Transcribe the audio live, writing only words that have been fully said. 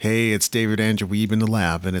Hey, it's David Andrew Weeb in the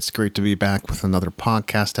lab, and it's great to be back with another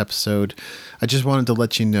podcast episode. I just wanted to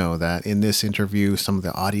let you know that in this interview, some of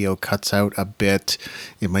the audio cuts out a bit.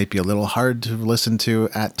 It might be a little hard to listen to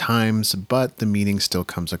at times, but the meaning still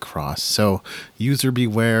comes across. So, user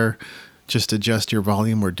beware. Just adjust your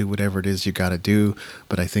volume or do whatever it is you got to do.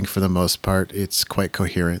 But I think for the most part, it's quite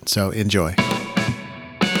coherent. So, enjoy.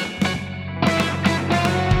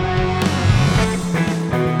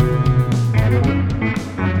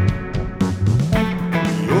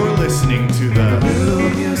 Listening to the New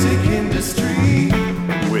Music Industry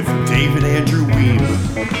with David Andrew Weeb.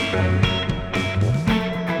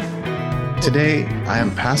 Today, I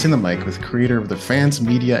am passing the mic with creator of the Fans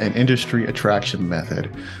Media and Industry Attraction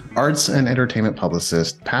Method, arts and entertainment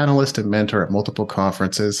publicist, panelist and mentor at multiple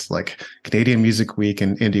conferences like Canadian Music Week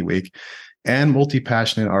and Indie Week, and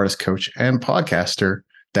multi-passionate artist coach and podcaster,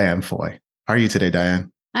 Diane Foy. How are you today,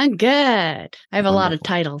 Diane? I'm good. I have a lot of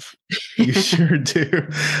titles. You sure do.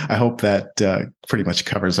 I hope that pretty much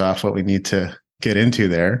covers off what we need to get into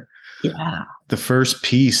there. Yeah. The first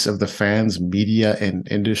piece of the Fans Media and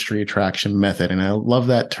Industry Attraction Method, and I love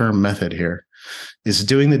that term method here, is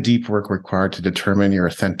doing the deep work required to determine your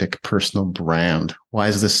authentic personal brand. Why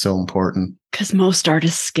is this so important? Because most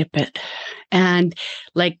artists skip it. And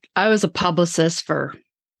I was a publicist for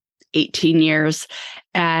 18 years,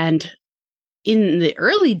 and in the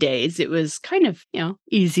early days, it was kind of,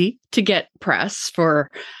 easy to get press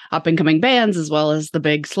for up and coming bands as well as the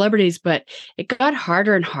big celebrities, but it got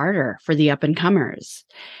harder and harder for the up and comers.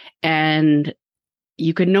 And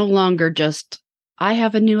you could no longer just, I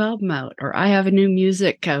have a new album out or I have a new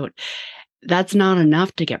music out. That's not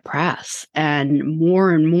enough to get press. And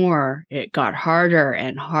more, it got harder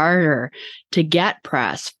and harder to get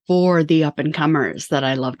press for the up and comers that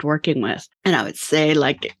I loved working with. And I would say, you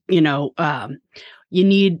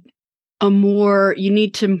need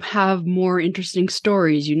to have more interesting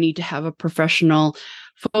stories. You need to have a professional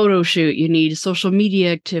photo shoot. You need social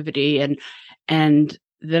media activity. And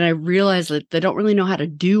then I realized that they don't really know how to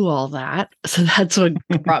do all that. So that's what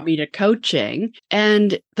brought me to coaching.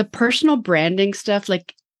 And the personal branding stuff,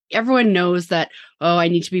 everyone knows that, I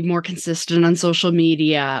need to be more consistent on social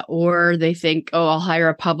media, or they think, I'll hire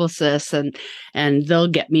a publicist and they'll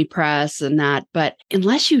get me press and that. But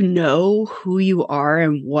unless you know who you are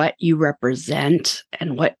and what you represent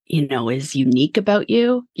and what, is unique about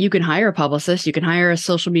you, you can hire a publicist, you can hire a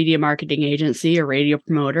social media marketing agency, a radio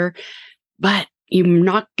promoter, but you're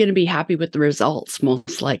not going to be happy with the results,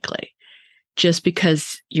 most likely, just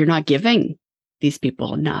because you're not giving these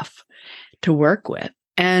people enough to work with.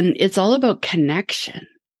 And it's all about connection.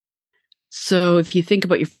 So if you think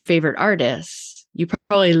about your favorite artists, you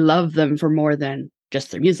probably love them for more than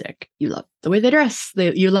just their music. You love the way they dress.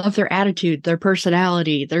 You love their attitude, their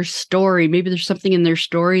personality, their story. Maybe there's something in their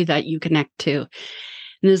story that you connect to. And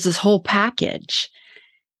there's this whole package.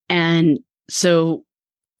 And so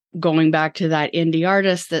going back to that indie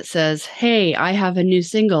artist that says, hey, I have a new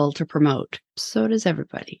single to promote. So does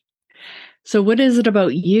everybody. So what is it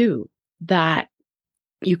about you that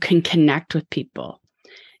you can connect with people?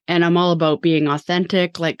 And I'm all about being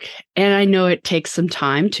authentic. And I know it takes some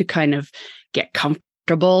time to kind of get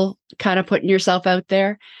comfortable, kind of putting yourself out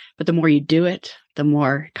there. But the more you do it, the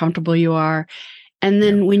more comfortable you are. And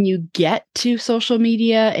then when you get to social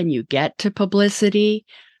media and you get to publicity,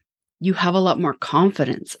 you have a lot more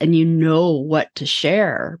confidence and you know what to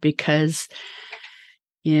share, because,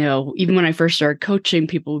 even when I first started coaching,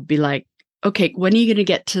 people would be like, okay, when are you going to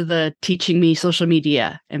get to the teaching me social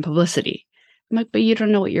media and publicity? I'm like, but you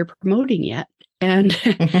don't know what you're promoting yet. And,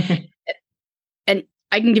 and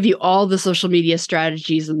I can give you all the social media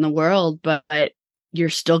strategies in the world, but you're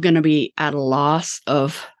still going to be at a loss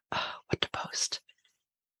of what to post.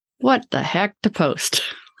 What the heck to post?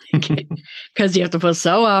 Because you have to post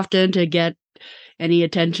so often to get any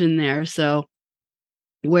attention there. So,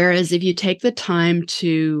 whereas if you take the time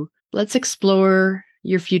to, let's explore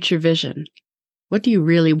your future vision. What do you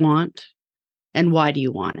really want? And why do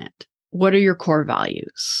you want it? What are your core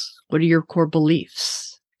values? What are your core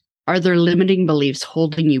beliefs? Are there limiting beliefs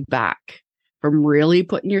holding you back from really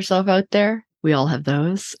putting yourself out there? We all have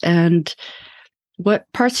those. And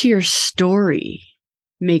what parts of your story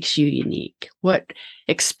makes you unique? What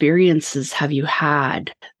experiences have you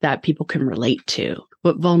had that people can relate to?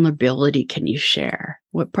 What vulnerability can you share?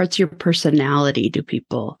 What parts of your personality do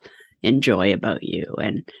people enjoy about you?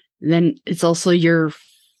 And then it's also your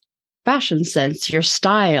fashion sense, your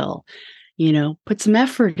style, put some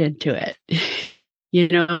effort into it.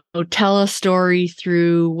 Tell a story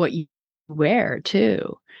through what you wear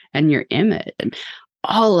too, and your image, and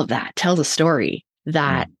all of that tells a story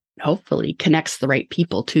that hopefully connects the right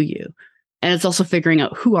people to you. And it's also figuring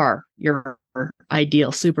out who are your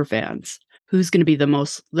ideal super fans. Who's going to be the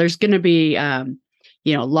most, there's going to be,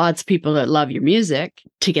 lots of people that love your music,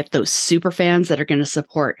 to get those super fans that are going to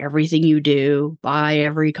support everything you do, buy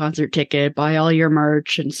every concert ticket, buy all your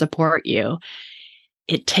merch and support you.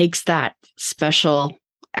 It takes that special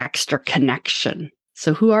extra connection.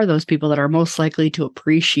 So who are those people that are most likely to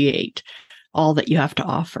appreciate all that you have to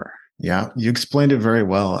offer? Yeah, you explained it very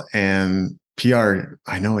well. And PR,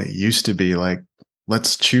 I know it used to be like,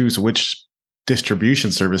 let's choose which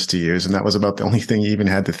distribution service to use. And that was about the only thing you even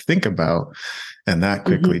had to think about. And that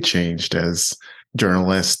quickly changed as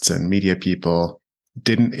journalists and media people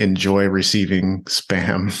didn't enjoy receiving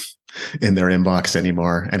spam in their inbox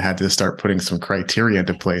anymore and had to start putting some criteria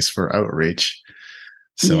into place for outreach.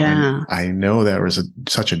 So I know that was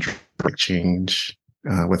such a dramatic change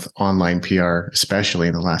with online PR, especially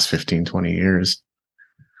in the last 15, 20 years.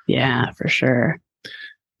 Yeah, for sure.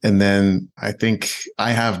 And then I think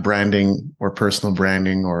I have branding or personal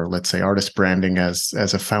branding, or let's say artist branding, as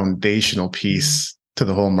a foundational piece to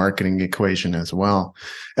the whole marketing equation as well.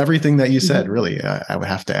 Everything that you said, really, I would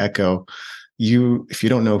have to echo. If you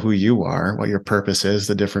don't know who you are, what your purpose is,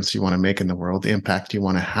 the difference you want to make in the world, the impact you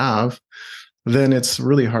want to have, then it's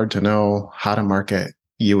really hard to know how to market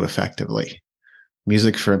you effectively.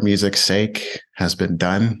 Music for music's sake has been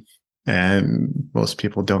done, and most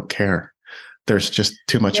people don't care. There's just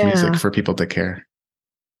too much music for people to care.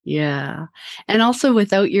 Yeah. And also,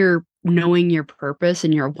 without your knowing your purpose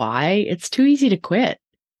and your why, it's too easy to quit.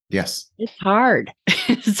 Yes. It's hard.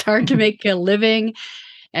 It's hard to make a living.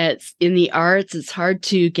 It's in the arts. It's hard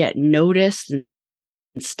to get noticed and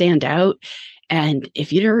stand out. And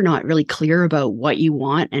if you're not really clear about what you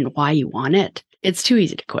want and why you want it, it's too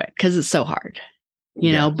easy to quit because it's so hard,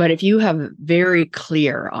 you know. But if you have very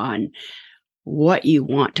clear on what you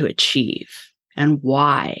want to achieve and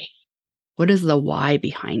why, what is the why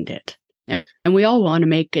behind it? And we all want to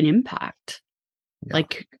make an impact.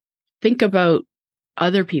 Like, think about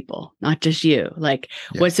other people, not just you. Like,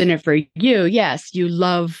 what's in it for you? Yes, you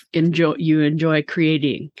enjoy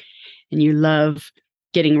creating, and you love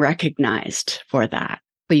getting recognized for that.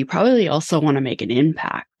 But you probably also want to make an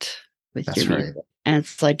impact with your music. And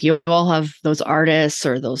it's like, you all have those artists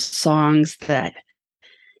or those songs that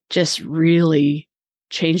just really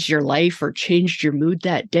changed your life or changed your mood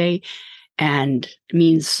that day and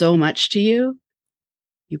means so much to you.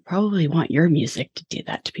 You probably want your music to do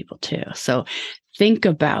that to people too. So think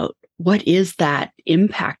about, what is that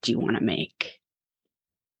impact you want to make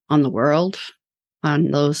on the world,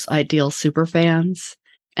 on those ideal super fans?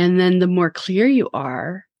 And then the more clear you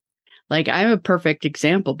are, like, I'm a perfect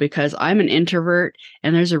example because I'm an introvert,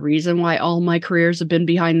 and there's a reason why all my careers have been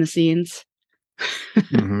behind the scenes.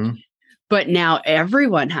 But now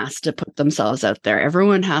everyone has to put themselves out there.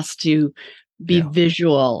 Everyone has to be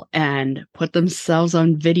visual and put themselves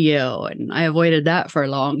on video. And I avoided that for a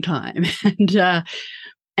long time.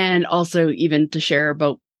 And also even to share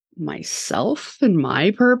about myself and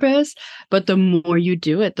my purpose. But the more you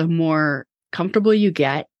do it, the more comfortable you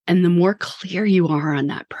get and the more clear you are on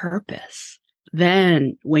that purpose.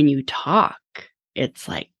 Then when you talk, it's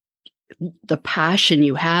like the passion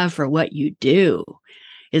you have for what you do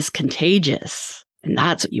is contagious. And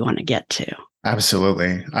that's what you want to get to.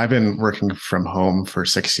 Absolutely. I've been working from home for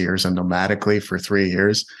 6 years and nomadically for 3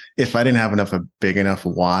 years. If I didn't have a big enough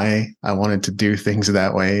why I wanted to do things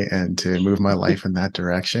that way and to move my life in that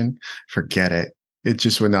direction, forget it. It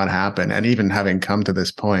just would not happen. And even having come to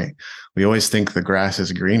this point, we always think the grass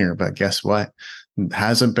is greener, but guess what? It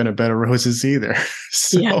hasn't been a bed of roses either.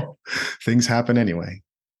 So things happen anyway.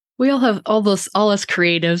 We all have all us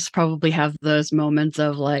creatives probably have those moments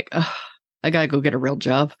of like, oh, I gotta go get a real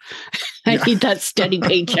job. I need that steady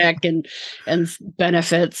paycheck and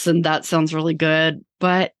benefits, and that sounds really good.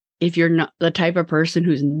 But if you're not the type of person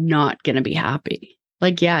who's not gonna be happy,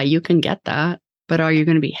 like, yeah, you can get that, but are you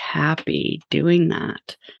gonna be happy doing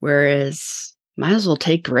that? Whereas, might as well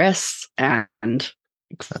take risks and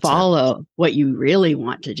follow what you really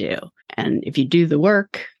want to do. And if you do the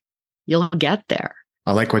work, you'll get there.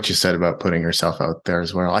 I like what you said about putting yourself out there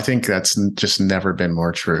as well. I think that's just never been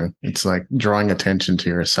more true. It's like drawing attention to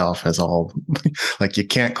yourself has all, like, you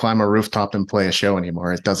can't climb a rooftop and play a show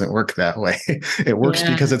anymore. It doesn't work that way. It works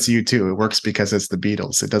because it's you too. It works because it's the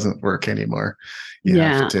Beatles. It doesn't work anymore. You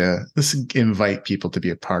have to invite people to be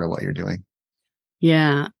a part of what you're doing.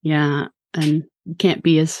 Yeah. Yeah. And you can't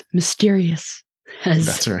be as mysterious as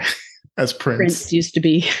that's right. As Prince used to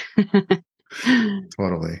be.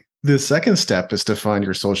 Totally. The second step is to find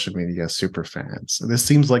your social media super fans. This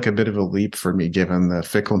seems like a bit of a leap for me, given the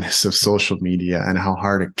fickleness of social media and how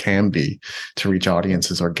hard it can be to reach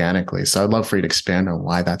audiences organically. So I'd love for you to expand on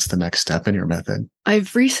why that's the next step in your method.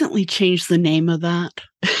 I've recently changed the name of that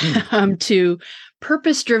to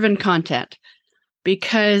purpose-driven content,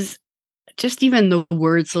 because just even the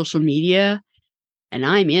word social media, and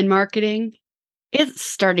I'm in marketing, it's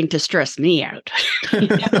starting to stress me out.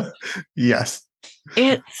 Yes.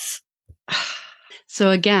 It's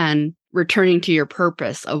so, again, returning to your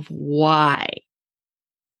purpose of why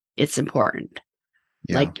it's important.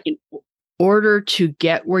 Yeah. Like, in order to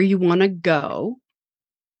get where you want to go,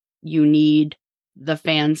 you need the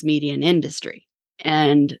fans, media, and industry.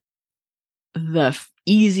 And the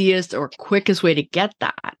easiest or quickest way to get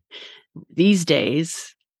that these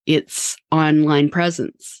days, it's online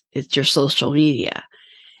presence. It's your social media.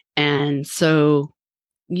 And so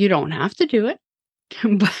you don't have to do it.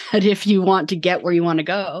 But if you want to get where you want to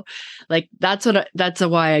go, like that's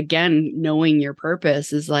why, again, knowing your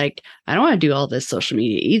purpose is like, I don't want to do all this social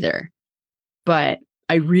media either, but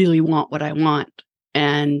I really want what I want.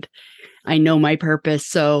 And I know my purpose.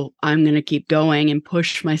 So I'm going to keep going and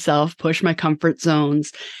push myself, push my comfort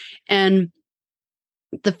zones. And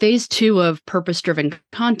the phase 2 of purpose-driven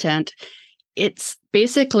content, it's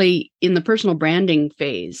basically in the personal branding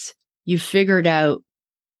phase, you've figured out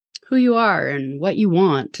who you are and what you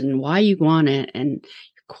want and why you want it and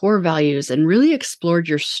your core values, and really explored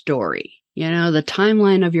your story, the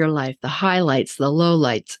timeline of your life, the highlights, the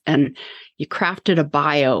lowlights, and you crafted a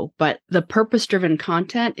bio. But the purpose-driven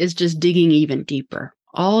content is just digging even deeper.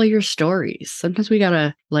 All your stories. Sometimes we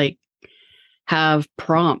gotta have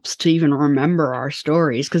prompts to even remember our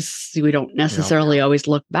stories, because we don't necessarily always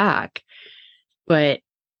look back. But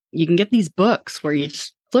you can get these books where you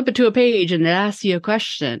just flip it to a page and it asks you a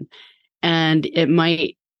question, and it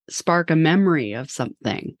might spark a memory of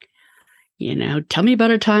something. Tell me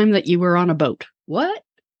about a time that you were on a boat. What?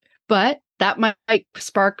 But that might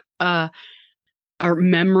spark a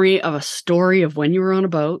memory of a story of when you were on a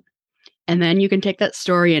boat. And then you can take that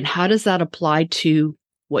story and how does that apply to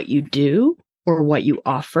what you do or what you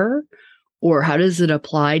offer, or how does it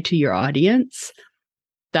apply to your audience?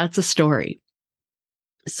 That's a story.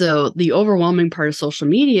 So the overwhelming part of social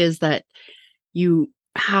media is that you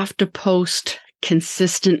have to post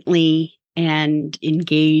consistently and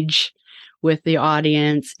engage with the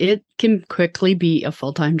audience. It can quickly be a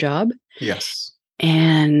full-time job. Yes.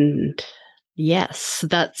 And yes,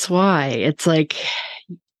 that's why it's like,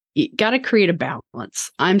 you got to create a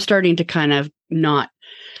balance. I'm starting to kind of not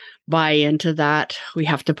buy into that. We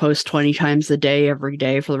have to post 20 times a day, every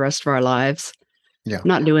day for the rest of our lives. Yeah. I'm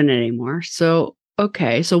not doing it anymore. So,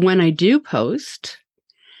 okay. So when I do post,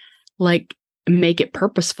 like, make it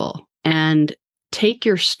purposeful and take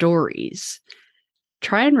your stories,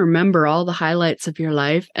 try and remember all the highlights of your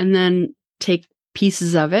life, and then take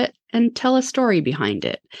pieces of it and tell a story behind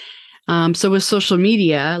it. So with social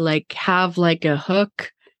media, have a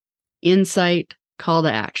hook, insight, call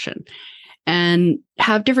to action, and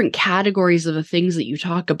have different categories of the things that you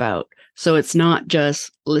talk about. So it's not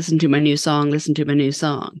just listen to my new song.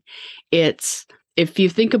 It's, if you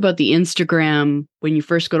think about the Instagram, when you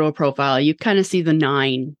first go to a profile, you kind of see the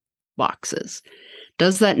 9 boxes.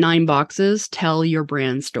 Does that 9 boxes tell your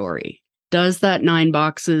brand story? Does that 9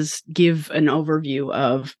 boxes give an overview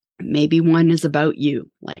of, maybe one is about you,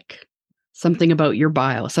 like something about your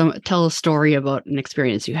bio, tell a story about an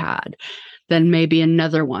experience you had. Then maybe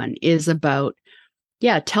another one is about,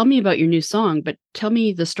 tell me about your new song, but tell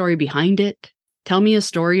me the story behind it. Tell me a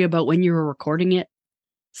story about when you were recording it.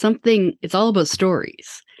 Something, it's all about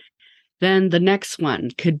stories. Then the next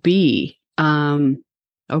one could be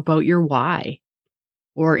about your why,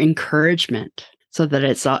 or encouragement, so that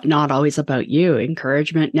it's not always about you.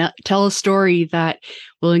 Encouragement. Now, tell a story that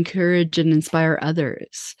will encourage and inspire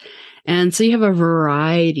others. And so you have a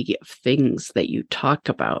variety of things that you talk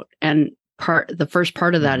about. And the first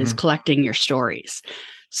part of that is collecting your stories,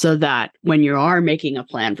 so that when you are making a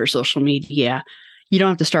plan for social media, you don't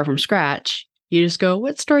have to start from scratch. You just go,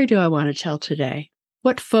 what story do I want to tell today?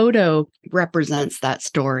 What photo represents that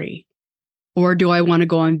story? Or do I want to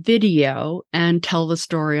go on video and tell the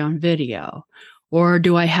story on video? Or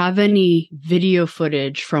do I have any video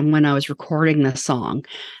footage from when I was recording the song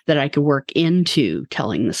that I could work into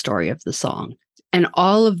telling the story of the song? And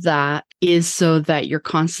all of that is so that you're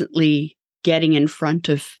constantly getting in front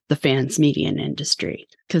of the fans, media, and industry.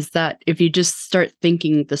 Because if you just start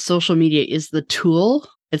thinking the social media is the tool,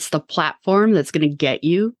 it's the platform that's going to get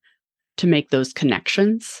you to make those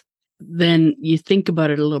connections, then you think about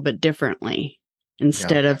it a little bit differently,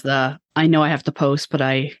 instead of the I know I have to post, but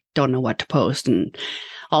I don't know what to post, and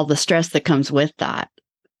all the stress that comes with that.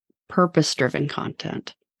 Purpose-driven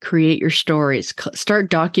content. Create your stories. Start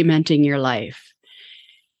documenting your life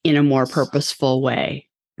in a more purposeful way.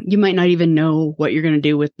 You might not even know what you're going to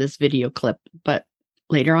do with this video clip, but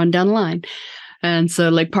later on down the line. And so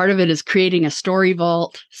like part of it is creating a story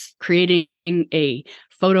vault, creating a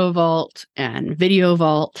photo vault and video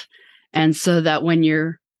vault. And so that when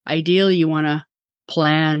you're ideally, you want to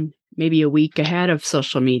plan maybe a week ahead of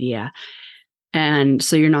social media. And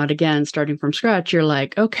so you're not, again, starting from scratch. You're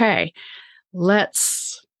like, okay, what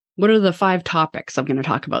are the 5 topics I'm going to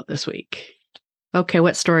talk about this week? Okay,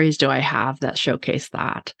 what stories do I have that showcase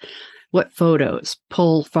that? What photos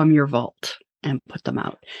pull from your vault and put them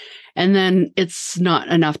out? And then it's not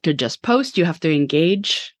enough to just post. You have to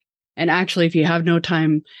engage. And actually, if you have no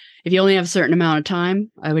time, if you only have a certain amount of time,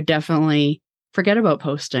 I would definitely forget about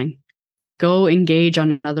posting. Go engage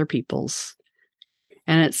on other people's.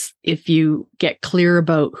 And it's if you get clear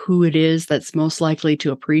about who it is that's most likely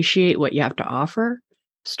to appreciate what you have to offer,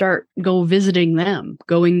 go visiting them,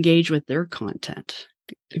 go engage with their content.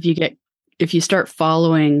 If you start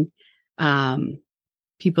following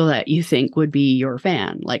people that you think would be your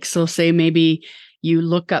fan, like, so say maybe you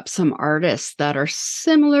look up some artists that are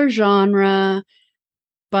similar genre,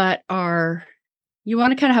 but you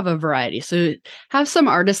want to kind of have a variety. So have some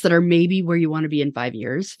artists that are maybe where you want to be in 5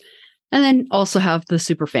 years. And then also have the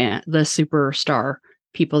superstar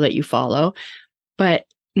people that you follow. But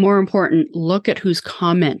more important, look at who's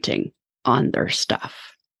commenting on their stuff.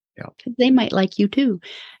 Yeah. They might like you too.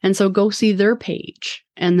 And so go see their page.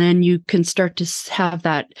 And then you can start to have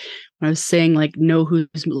that, when I was saying, like, know who's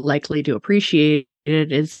likely to appreciate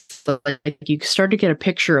it, is like you start to get a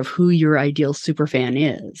picture of who your ideal superfan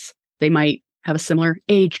is. They might have a similar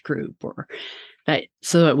age group or that,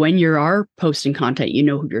 so that when you are posting content, you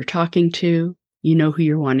know who you're talking to, you know who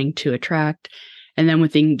you're wanting to attract. And then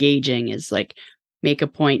with engaging is like, make a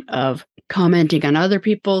point of commenting on other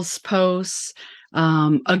people's posts.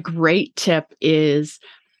 A great tip is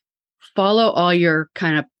follow all your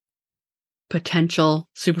kind of potential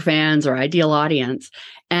superfans or ideal audience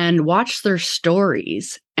and watch their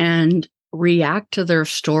stories and react to their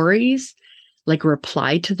stories, like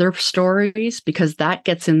reply to their stories, because that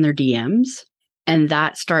gets in their DMs. And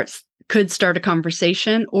that could start a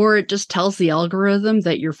conversation, or it just tells the algorithm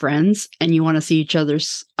that you're friends and you want to see each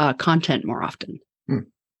other's content more often.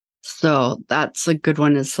 So that's a good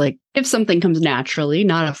one. Is like, if something comes naturally,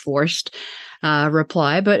 not a forced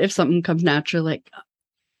reply, but if something comes naturally, like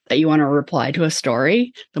that you want to reply to a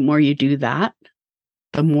story, the more you do that,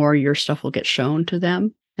 the more your stuff will get shown to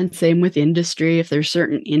them. And same with industry. If there's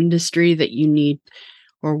certain industry that you need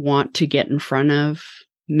or want to get in front of,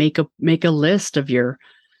 make a list of your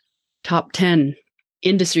top 10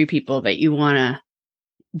 industry people that you want to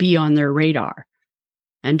be on their radar,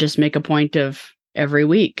 and just make a point of every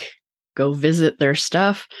week, go visit their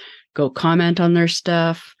stuff, go comment on their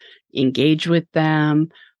stuff, engage with them,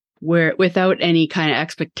 without any kind of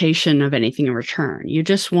expectation of anything in return. You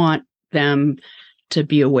just want them to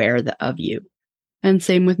be aware of you. And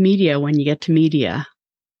same with media. When you get to media,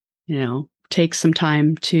 take some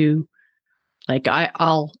time to, like,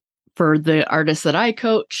 I'll, for the artists that I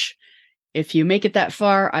coach, if you make it that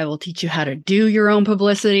far, I will teach you how to do your own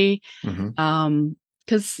publicity.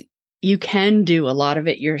 Because you can do a lot of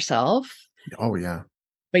it yourself. Oh, yeah.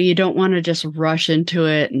 But you don't want to just rush into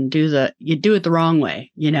it and you do it the wrong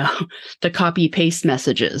way, the copy paste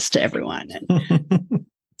messages to everyone.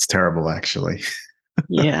 It's terrible, actually.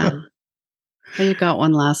 Yeah. I got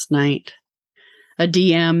one last night, a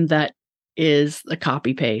DM that is a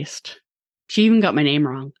copy paste. She even got my name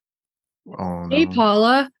wrong. Oh, no. Hey,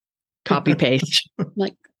 Paula, copy paste.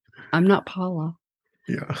 Like, I'm not Paula.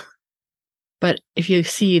 Yeah. But if you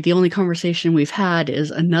see, the only conversation we've had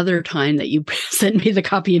is another time that you sent me the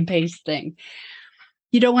copy and paste thing.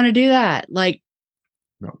 You don't want to do that. Like,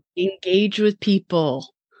 no. Engage with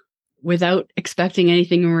people without expecting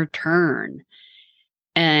anything in return.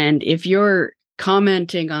 And if you're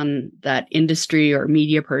commenting on that industry or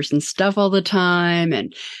media person's stuff all the time,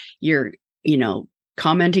 and you're,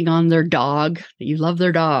 commenting on their dog, that you love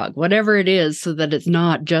their dog, whatever it is, so that it's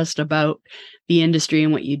not just about the industry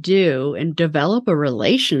and what you do, and develop a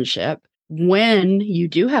relationship. When you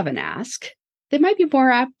do have an ask, they might be more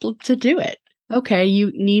apt to do it. Okay,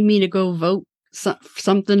 you need me to go vote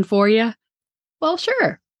something for you? Well,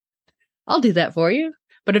 sure, I'll do that for you.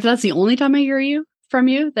 But if that's the only time I hear from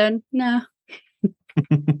you, then nah.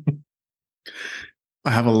 I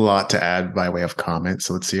have a lot to add by way of comment,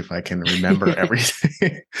 so let's see if I can remember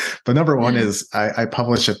everything. But number one is I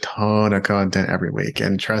publish a ton of content every week.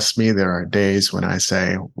 And trust me, there are days when I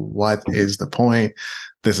say, what is the point?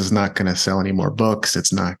 This is not going to sell any more books.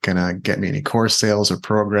 It's not going to get me any course sales or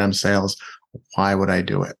program sales. Why would I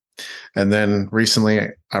do it? And then recently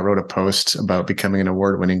I wrote a post about becoming an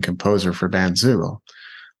award-winning composer for Bandzoogle.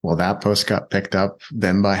 Well, that post got picked up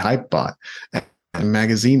then by Hypebot, a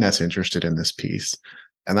magazine that's interested in this piece.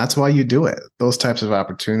 And that's why you do it. Those types of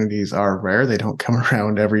opportunities are rare. They don't come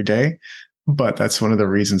around every day. But that's one of the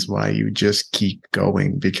reasons why you just keep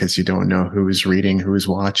going, because you don't know who's reading, who's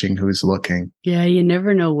watching, who's looking. Yeah, you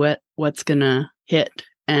never know what's gonna hit.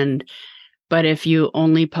 But if you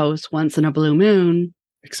only post once in a blue moon,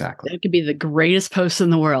 Exactly. it could be the greatest post in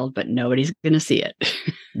the world, but nobody's gonna see it.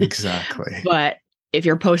 Exactly. But if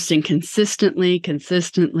you're posting consistently,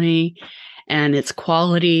 and it's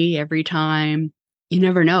quality every time, you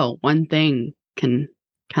never know. One thing can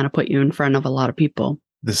kind of put you in front of a lot of people.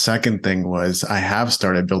 The second thing was I have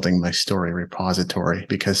started building my story repository,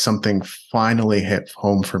 because something finally hit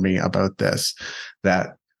home for me about this,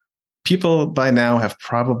 that people by now have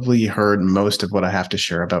probably heard most of what I have to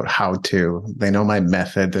share about how to. They know my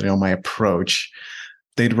method, they know my approach.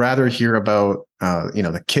 They'd rather hear about,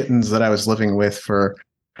 the kittens that I was living with for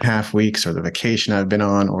half weeks, or the vacation I've been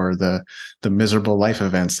on, or the miserable life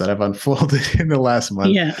events that have unfolded in the last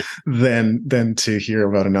month, than to hear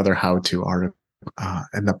about another how-to article.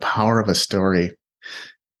 And the power of a story,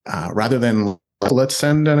 rather than let's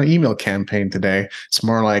send an email campaign today, it's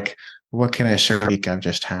more like, what can I share a week I've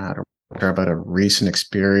just had, or about a recent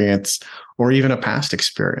experience, or even a past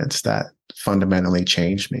experience that fundamentally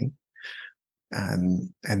changed me.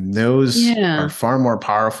 And those are far more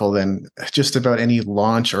powerful than just about any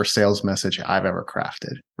launch or sales message I've ever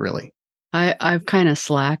crafted, really. I've kind of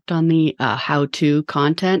slacked on the how-to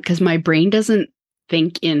content, because my brain doesn't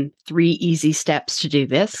think in 3 easy steps to do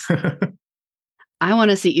this. I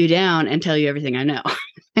want to sit you down and tell you everything I know.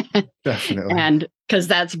 Definitely. And because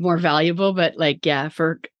that's more valuable. But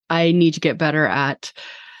I need to get better at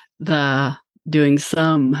doing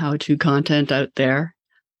some how-to content out there,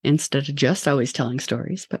 instead of just always telling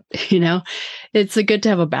stories. But, it's good to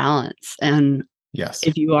have a balance. And yes,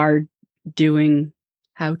 if you are doing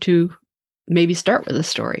how-to, maybe start with a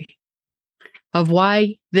story of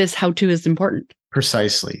why this how-to is important.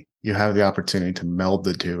 Precisely. You have the opportunity to meld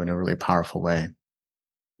the two in a really powerful way.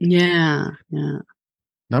 Yeah.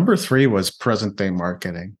 Number 3 was present day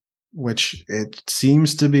marketing, which it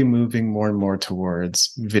seems to be moving more and more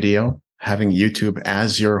towards video, having YouTube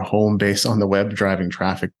as your home base on the web, driving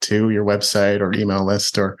traffic to your website or email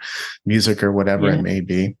list or music or whatever it may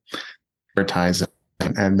be, advertising.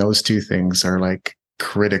 And those two things are like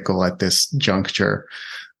critical at this juncture,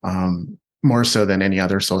 more so than any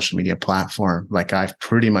other social media platform. Like, I've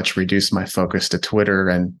pretty much reduced my focus to Twitter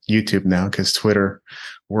and YouTube now, because Twitter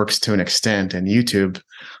works to an extent, and YouTube,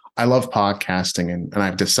 I love podcasting, and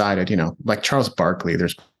I've decided, like Charles Barkley,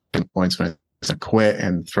 there's points when I quit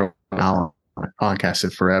and throw out, I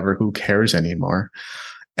podcasted forever. Who cares anymore?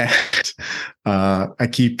 And I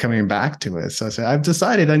keep coming back to it. So I said, I've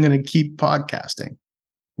decided I'm going to keep podcasting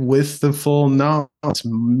with the full knowledge.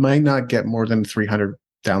 Might not get more than 300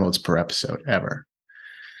 downloads per episode ever.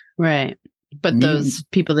 Right. But those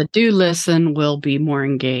people that do listen will be more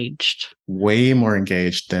engaged. Way more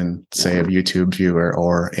engaged than, say, a YouTube viewer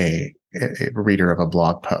or a reader of a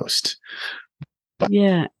blog post. But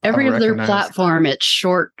every other platform, it's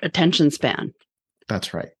short attention span.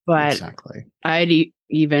 That's right. But exactly. I'd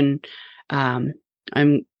even, I'm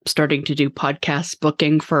starting to do podcast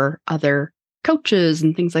booking for other coaches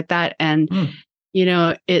and things like that. And,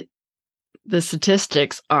 the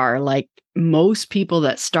statistics are like, most people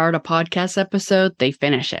that start a podcast episode, they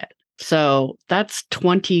finish it. So that's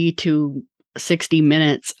 20 to 60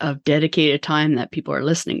 minutes of dedicated time that people are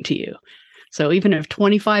listening to you. So even if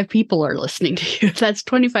 25 people are listening to you, that's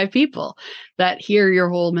 25 people that hear your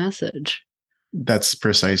whole message. That's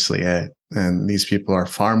precisely it. And these people are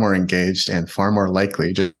far more engaged and far more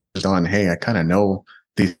likely just on, hey, I kind of know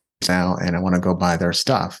these now and I want to go buy their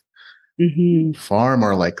stuff. Mm-hmm. Far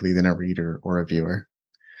more likely than a reader or a viewer.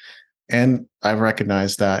 And I've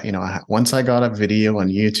recognized that, once I got a video on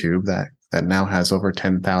YouTube that now has over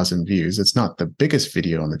 10,000 views, it's not the biggest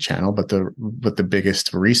video on the channel, but the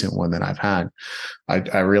biggest recent one that I've had.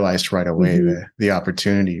 I realized right away that the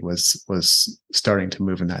opportunity was starting to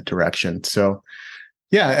move in that direction. So,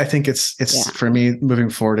 I think it's for me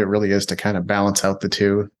moving forward, it really is to kind of balance out the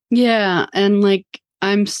two. Yeah, and like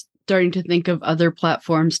I'm starting to think of other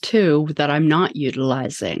platforms too that I'm not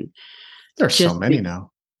utilizing. There's so many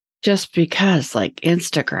now. just because like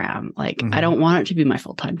Instagram, like I don't want it to be my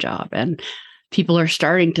full-time job. And people are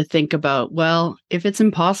starting to think about, well, if it's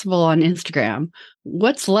impossible on Instagram,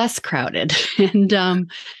 what's less crowded?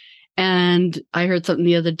 And I heard something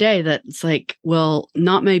the other day that's like, well,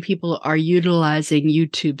 not many people are utilizing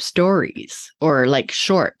YouTube stories or like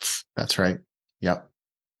shorts. That's right. Yep.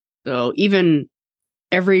 So even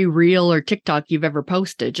every reel or TikTok you've ever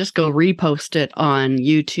posted, just go repost it on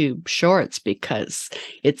YouTube Shorts because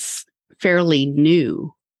it's fairly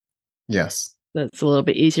new. Yes. That's a little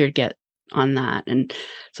bit easier to get on that. And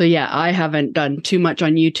so, yeah, I haven't done too much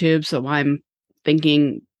on YouTube. So I'm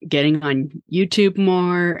thinking getting on YouTube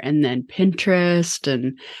more, and then Pinterest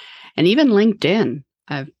and even LinkedIn.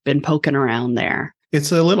 I've been poking around there.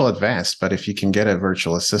 It's a little advanced, but if you can get a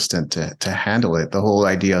virtual assistant to handle it, the whole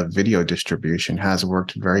idea of video distribution has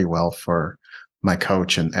worked very well for my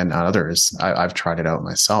coach and others. I've tried it out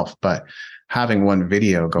myself, but having one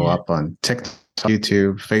video go up on TikTok,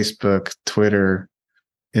 YouTube, Facebook, Twitter,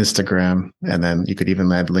 Instagram, and then you could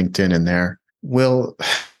even add LinkedIn in there, will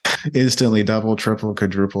instantly double, triple,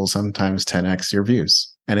 quadruple, sometimes 10x your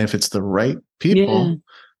views. And if it's the right people,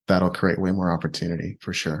 that'll create way more opportunity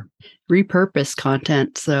for sure. Repurpose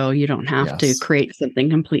content so you don't have to create something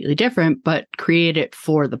completely different, but create it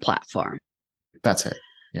for the platform. That's it.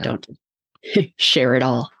 Yeah. Don't share it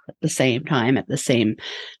all at the same time, at the same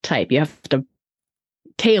type. You have to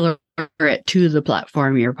tailor it to the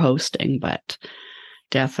platform you're posting, but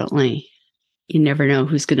definitely you never know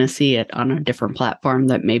who's going to see it on a different platform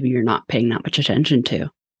that maybe you're not paying that much attention to.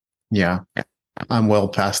 Yeah. I'm well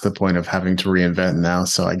past the point of having to reinvent now,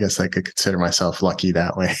 so I guess I could consider myself lucky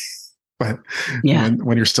that way. But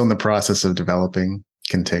when you're still in the process of developing, it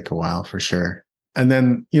can take a while for sure. And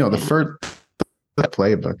then, the first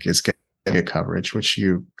playbook is media coverage, which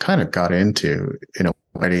you kind of got into in a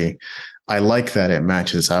way. I like that it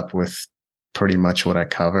matches up with pretty much what I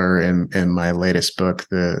cover in my latest book,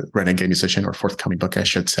 The Renegade Musician, or forthcoming book, I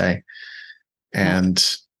should say. And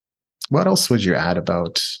what else would you add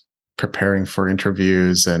about preparing for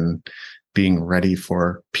interviews and being ready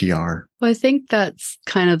for PR? Well, I think that's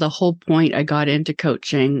kind of the whole point I got into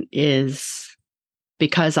coaching, is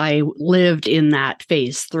because I lived in that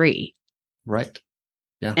phase 3. Right.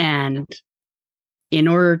 Yeah. And in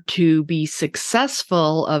order to be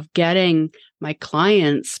successful of getting my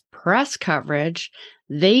clients press coverage,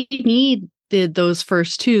 they needed those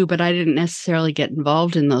first 2, but I didn't necessarily get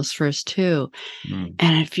involved in those first 2. And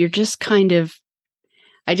if you're just kind of,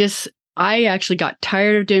 I actually got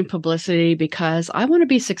tired of doing publicity because I want to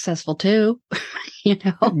be successful too.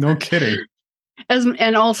 No kidding.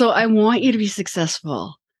 And also I want you to be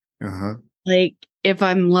successful. Like, if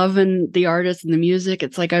I'm loving the artist and the music,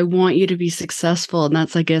 it's like, I want you to be successful. And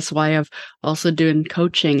that's, I guess, why I've also doing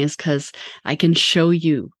coaching, is because I can show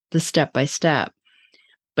you the step by step.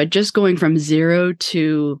 But just going from 0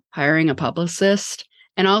 to hiring a publicist.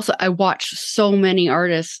 And also I watch so many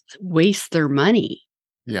artists waste their money.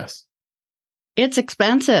 Yes. It's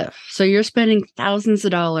expensive. So you're spending thousands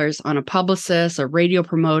of dollars on a publicist, a radio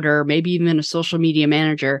promoter, maybe even a social media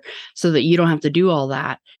manager, so that you don't have to do all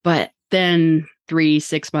that. But then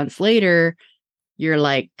 3-6 months later, you're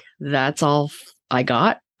like, that's all I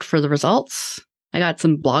got for the results. I got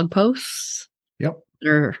some blog posts. Yep.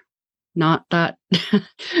 They're not that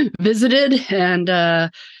visited.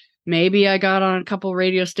 And maybe I got on a couple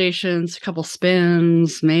radio stations, a couple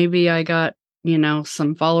spins. Maybe I got,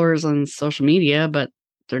 some followers on social media, but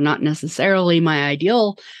they're not necessarily my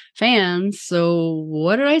ideal fans. So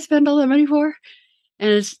what did I spend all that money for?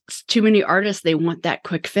 And it's too many artists. They want that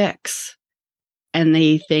quick fix. And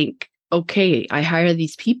they think, okay, I hire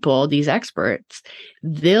these people, these experts,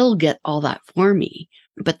 they'll get all that for me,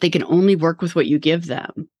 but they can only work with what you give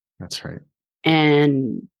them. That's right.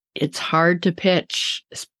 And it's hard to pitch,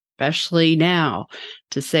 especially now,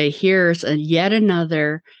 to say, here's yet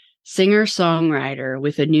another singer-songwriter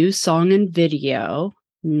with a new song and video.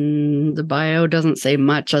 The bio doesn't say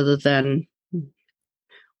much other than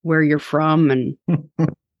where you're from, and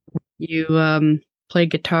you play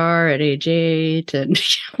guitar at age 8, and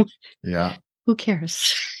who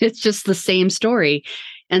cares? It's just the same story.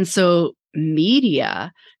 And so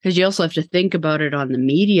media, because you also have to think about it on the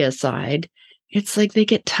media side, it's like they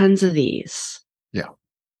get tons of these. Yeah.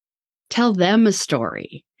 Tell them a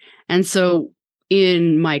story. And so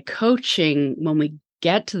in my coaching, when we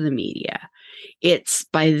get to the media, it's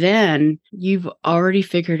by then you've already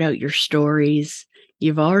figured out your stories.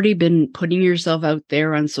 You've already been putting yourself out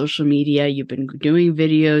there on social media. You've been doing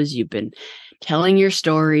videos. You've been telling your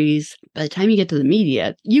stories. By the time you get to the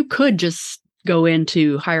media, you could just go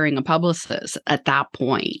into hiring a publicist at that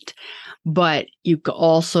point. but you could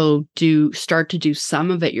also start to do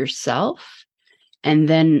some of it yourself. And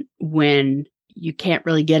then when you can't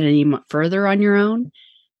really get any further on your own,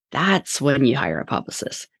 that's when you hire a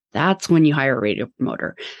publicist. That's when you hire a radio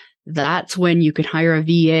promoter. That's when you can hire a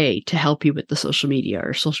VA to help you with the social media,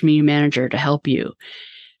 or social media manager to help you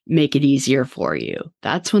make it easier for you.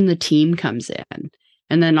 That's when the team comes in.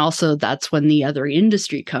 And then also that's when the other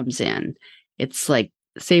industry comes in. It's like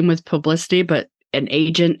same with publicity, but an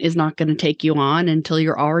agent is not going to take you on until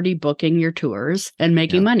you're already booking your tours and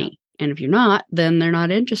making money. And if you're not, then they're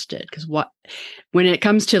not interested. Because when it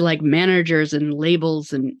comes to like managers and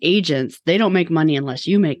labels and agents, they don't make money unless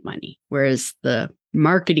you make money. Whereas the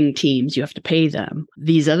marketing teams, you have to pay them.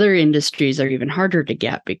 These other industries are even harder to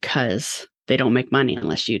get because they don't make money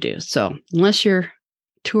unless you do. So unless you're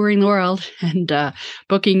touring the world and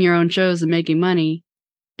booking your own shows and making money,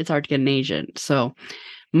 it's hard to get an agent. So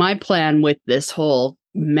my plan with this whole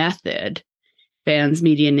method, Fans,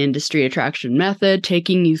 Media, and Industry Attraction Method,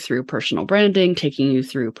 taking you through personal branding, taking you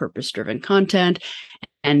through purpose-driven content,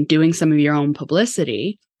 and doing some of your own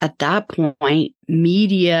publicity. At that point,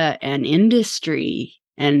 media and industry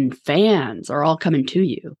and fans are all coming to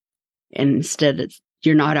you. And instead,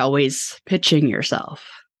 you're not always pitching yourself.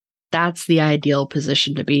 That's the ideal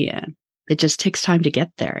position to be in. It just takes time to get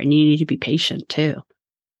there, and you need to be patient too.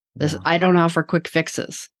 I don't offer quick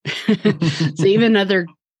fixes. So even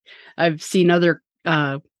I've seen other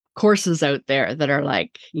courses out there that are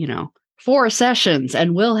like, 4 sessions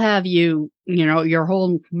and we'll have you, your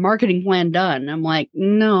whole marketing plan done. I'm like,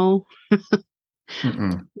 no,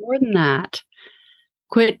 more than that.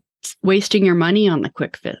 Quit wasting your money on the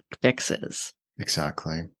quick fixes.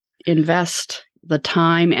 Exactly. Invest the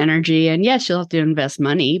time, energy, and yes, you'll have to invest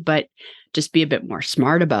money, but just be a bit more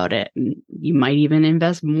smart about it. And you might even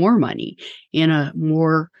invest more money in a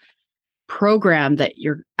more program that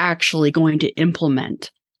you're actually going to implement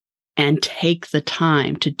and take the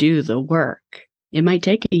time to do the work. It might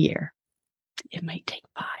take a year. It might take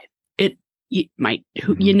 5.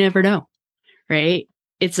 You never know, right?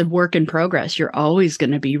 It's a work in progress. You're always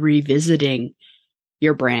going to be revisiting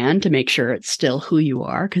your brand to make sure it's still who you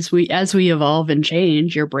are. Because as we evolve and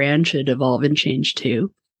change, your brand should evolve and change too.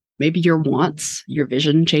 Maybe your wants, your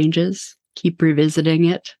vision changes. Keep revisiting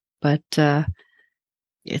it, but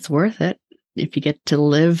it's worth it if you get to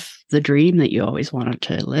live the dream that you always wanted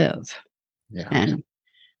to live and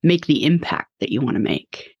make the impact that you want to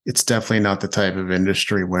make. It's definitely not the type of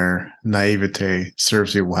industry where naivete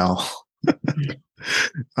serves you well.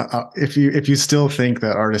 If you still think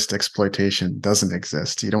that artist exploitation doesn't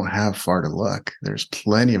exist, you don't have far to look. There's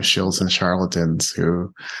plenty of shills and charlatans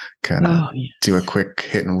who kind of do a quick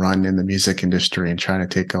hit and run in the music industry and try to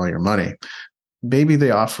take all your money. Maybe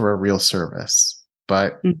they offer a real service,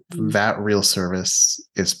 but that real service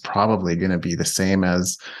is probably going to be the same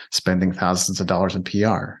as spending thousands of dollars in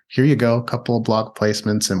PR. Here you go, a couple of blog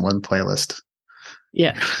placements and 1 playlist.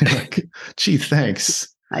 Yeah. Like, gee, thanks.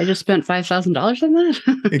 I just spent $5,000 on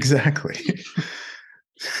that. Exactly.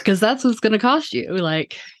 Because that's what's going to cost you.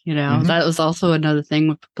 Like, that was also another thing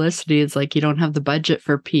with publicity. It's like you don't have the budget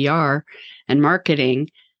for PR and marketing,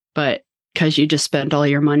 but because you just spent all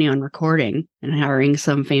your money on recording and hiring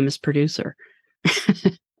some famous producer.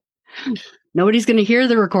 Nobody's going to hear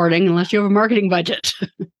the recording unless you have a marketing budget.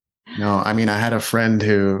 No, I mean, I had a friend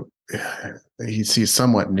who he's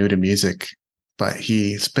somewhat new to music, but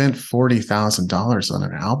he spent $40,000 on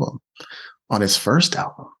an album, on his first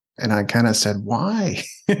album. And I kind of said, why?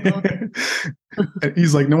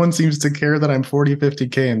 He's like, no one seems to care that I'm 40,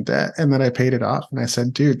 50K in debt. And then I paid it off. And I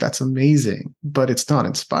said, dude, that's amazing, but it's not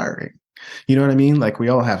inspiring. You know what I mean? Like, we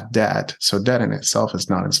all have debt. So debt in itself is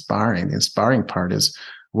not inspiring. The inspiring part is,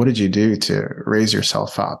 what did you do to raise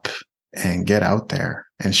yourself up and get out there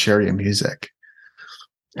and share your music?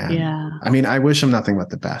 And, I mean, I wish him nothing but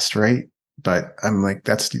the best, right? But I'm like,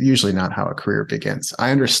 that's usually not how a career begins.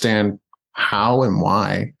 I understand how and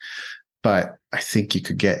why, but I think you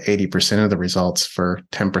could get 80% of the results for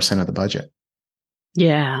 10% of the budget.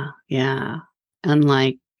 Yeah. And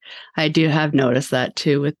like, I do have noticed that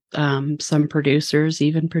too with some producers,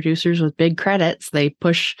 even producers with big credits, they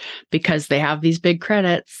push because they have these big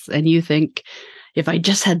credits. And you think, if I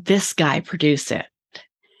just had this guy produce it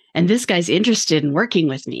and this guy's interested in working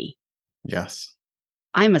with me. Yes.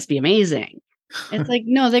 I must be amazing. It's like,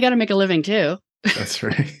 no, they got to make a living too. That's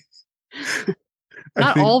right.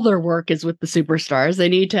 Not all their work is with the superstars. They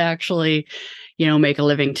need to actually, make a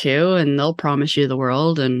living too. And they'll promise you the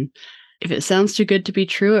world. And if it sounds too good to be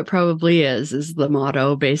true, it probably is the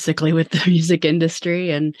motto basically with the music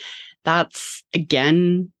industry. And that's,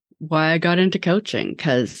 again, why I got into coaching,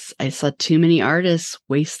 because I saw too many artists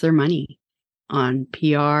waste their money on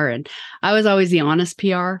PR. And I was always the honest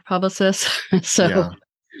PR publicist. So Yeah.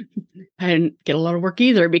 I didn't get a lot of work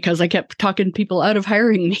either because I kept talking people out of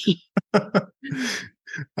hiring me.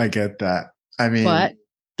 I get that. I mean, But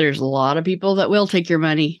there's a lot of people that will take your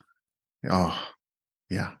money oh,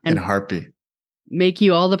 yeah, and in a heartbeat. make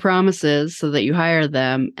you all the promises so that you hire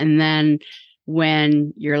them. And then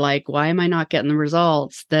when you're like, why am I not getting the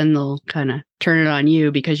results? Then they'll kind of turn it on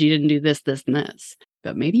you because you didn't do this, this, and this.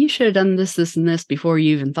 But maybe you should have done this, this, and this before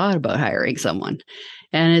you even thought about hiring someone.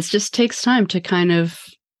 And it just takes time to kind of,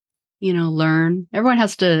 learn. Everyone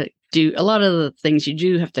has to do a lot of the things you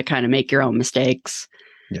do, have to kind of make your own mistakes.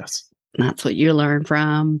 Yes. And that's what you learn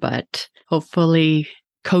from. But hopefully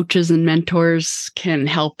coaches and mentors can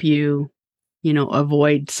help you,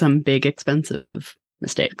 avoid some big expensive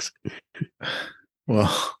mistakes.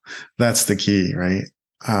 Well, that's the key, right?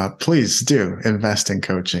 Please do invest in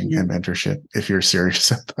coaching and mentorship if you're serious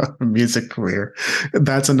about a music career.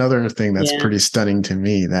 That's another thing that's pretty stunning to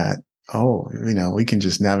me, that, we can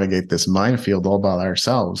just navigate this minefield all by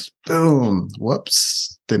ourselves. Boom.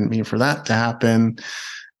 Whoops. Didn't mean for that to happen.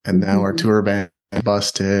 And now our tour band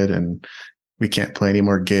busted and we can't play any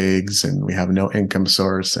more gigs and we have no income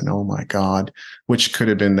source. And oh my God, which could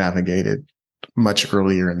have been navigated much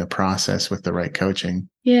earlier in the process with the right coaching.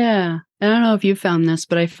 Yeah. I don't know if you found this,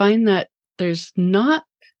 but I find that there's not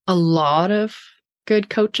a lot of good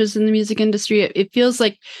coaches in the music industry. It feels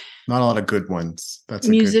like not a lot of good ones. That's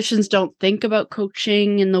musicians don't think about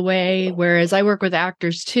coaching in the way, whereas I work with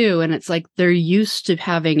actors too. And it's like they're used to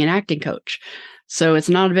having an acting coach. So it's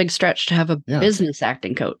not a big stretch to have a business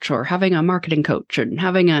acting coach or having a marketing coach and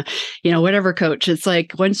having a, whatever coach. It's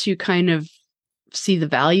like once you kind of see the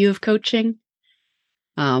value of coaching,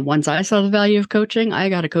 once I saw the value of coaching, I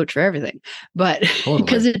got a coach for everything. But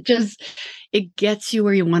because it gets you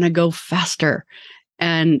where you want to go faster.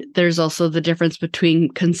 And there's also the difference between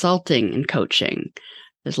consulting and coaching.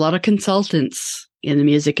 There's a lot of consultants in the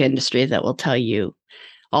music industry that will tell you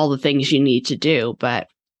all the things you need to do, but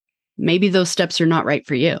maybe those steps are not right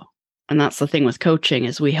for you. And that's the thing with coaching,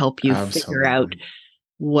 is we help you figure out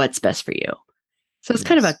what's best for you. So it's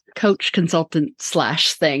kind of a coach consultant /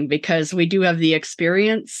 thing, because we do have the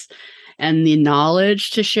experience and the knowledge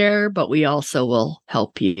to share, but we also will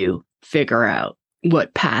help you figure out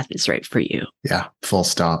what path is right for you. Yeah, full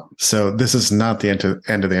stop. So this is not the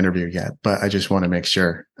end of the interview yet, but I just want to make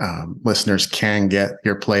sure listeners can get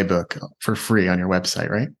your playbook for free on your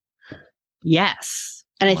website, right? Yes.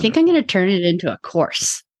 And I think I'm going to turn it into a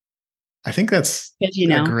course. I think that's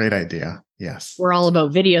a great idea. Yes. We're all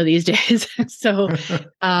about video these days. So,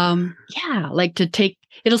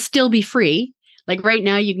 it'll still be free. Like right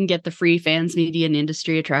now, you can get the free Fans Media and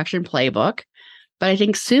Industry Attraction Playbook. But I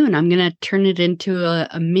think soon I'm going to turn it into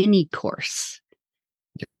a mini course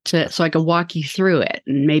so I can walk you through it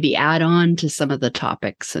and maybe add on to some of the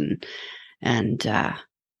topics and yeah.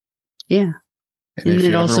 And if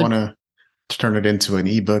you ever want to turn it into an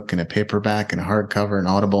ebook and a paperback and a hardcover and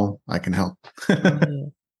Audible, I can help. That's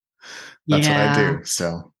what I do.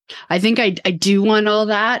 So I think I do want all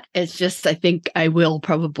that. It's just, I think I will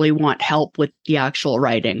probably want help with the actual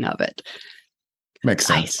writing of it. Makes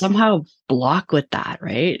sense. I somehow block with that,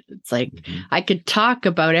 right? It's like I could talk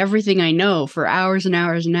about everything I know for hours and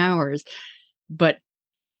hours and hours, but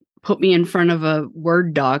put me in front of a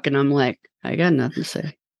Word doc and I'm like, I got nothing to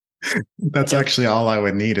say. That's actually all I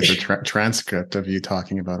would need, is a transcript of you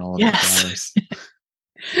talking about all of those hours.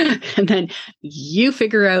 And then you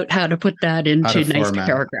figure out how to put that into nice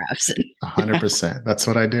paragraphs. 100%. That's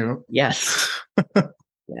what I do. Yes.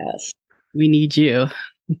 Yes. We need you.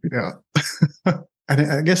 Yeah.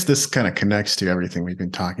 I guess this kind of connects to everything we've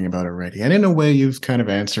been talking about already. And in a way, you've kind of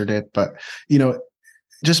answered it. But,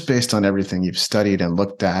 just based on everything you've studied and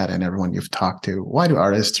looked at and everyone you've talked to, why do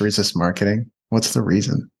artists resist marketing? What's the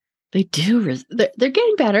reason? They do. They're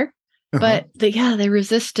getting better, but they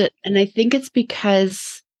resist it. And I think it's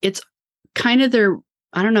because it's kind of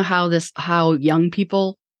I don't know how young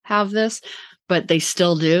people have this, but they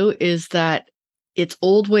still do, is that it's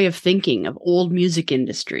old way of thinking of old music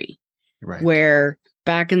industry, right? Where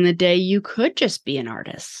back in the day, you could just be an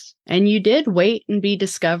artist and you did wait and be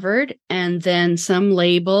discovered. And then some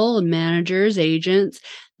label and managers, agents,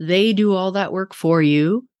 they do all that work for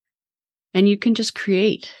you and you can just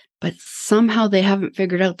create. But somehow they haven't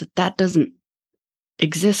figured out that doesn't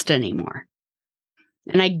exist anymore.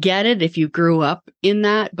 And I get it if you grew up in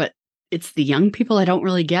that, but it's the young people I don't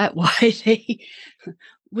really get why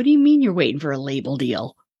what do you mean you're waiting for a label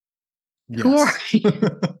deal? Yes. Who are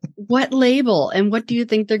you? What label? And what do you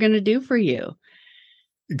think they're going to do for you?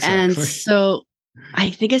 And Exactly. so I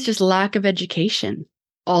think it's just lack of education.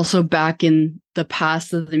 Also, back in the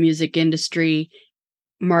past of the music industry,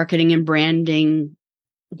 marketing and branding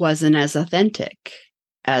wasn't as authentic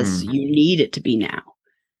as Mm, you need it to be now.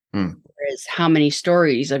 mm. Whereas, how many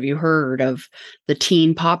stories have you heard of the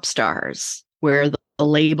teen pop stars where the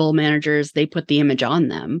label managers, they put the image on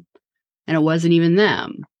them and it wasn't even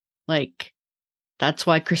them? Like, that's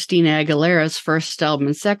why Christina Aguilera's first album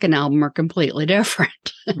and second album are completely different.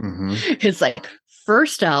 Hmm. It's like,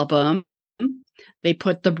 first album, they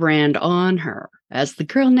put the brand on her as the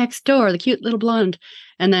girl next door, the cute little blonde.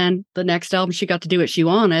 And then the next album, she got to do what she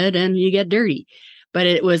wanted and you get dirty. But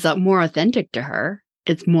it was more authentic to her.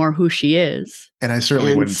 It's more who she is. And I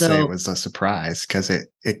certainly And wouldn't say it so, was a surprise because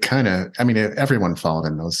it kind of, I mean, everyone followed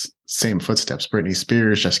in those same footsteps. Britney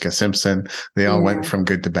Spears, Jessica Simpson, they all went yeah, from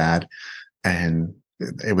good to bad. And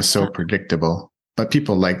it was so yeah, predictable. But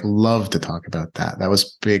people like love to talk about that. That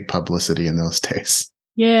was big publicity in those days.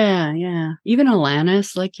 yeah, yeah. Even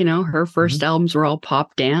Alanis, like, her first Mhm. albums were all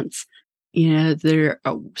pop dance. There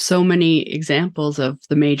are so many examples of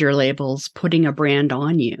the major labels putting a brand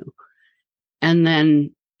on you. And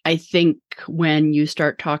then I think when you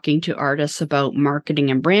start talking to artists about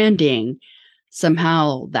marketing and branding,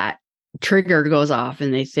 somehow that trigger goes off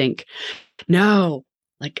and they think, no,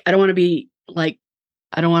 like, I don't want to be like,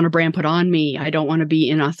 I don't want a brand put on me. I don't want to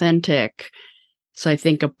be inauthentic. So I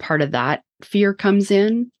think a part of that fear comes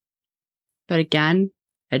in. But again,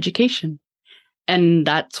 education. And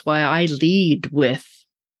that's why I lead with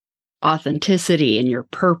authenticity and your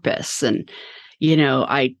purpose. And,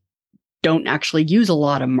 I don't actually use a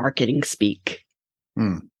lot of marketing speak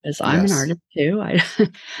Mm, because I'm an yes. artist too.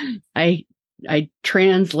 I I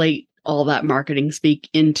translate all that marketing speak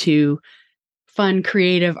into fun,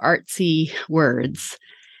 creative, artsy words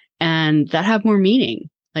and that have more meaning.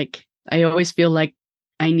 Like, I always feel like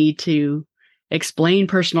I need to explain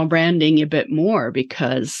personal branding a bit more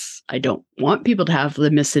because I don't want people to have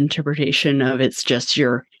the misinterpretation of it's just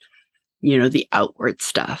your, the outward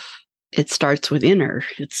stuff. It starts with inner.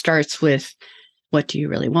 It starts with, what do you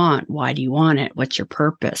really want? Why do you want it? What's your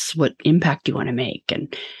purpose? What impact do you want to make?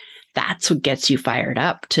 And that's what gets you fired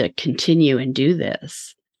up to continue and do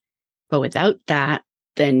this. But without that,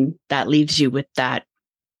 then that leaves you with that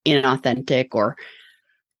inauthentic, or,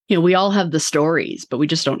 we all have the stories, but we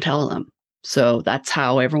just don't tell them. So that's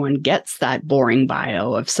how everyone gets that boring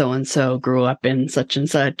bio of so and so grew up in such and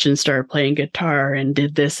such and started playing guitar and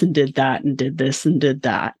did this and did that and did this and did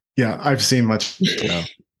that. Yeah, I've seen much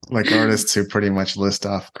like artists who pretty much list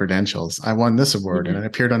off credentials. I won this award and Yeah. I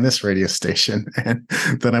appeared on this radio station and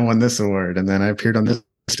then I won this award and then I appeared on this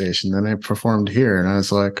station. Then I performed here and I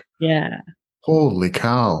was like, Yeah. holy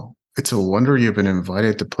cow. It's a wonder you've been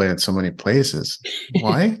invited to play at so many places.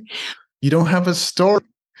 Why? You don't have a story.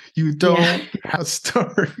 You don't Yeah. have a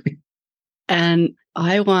story. And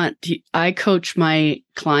I coach my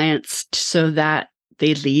clients so that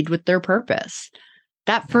they lead with their purpose.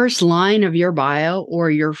 That first line of your bio or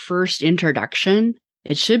your first introduction,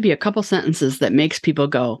 it should be a couple sentences that makes people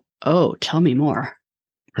go, oh, tell me more.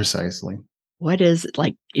 Precisely. What is it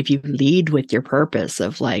like if you lead with your purpose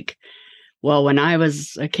of like, well, when I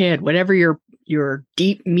was a kid, whatever your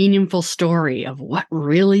deep, meaningful story of what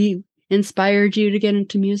really inspired you to get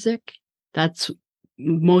into music, that's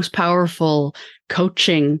most powerful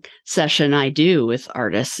coaching session I do with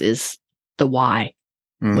artists is the why.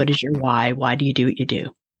 Mm. What is your why? Why do you do what you do?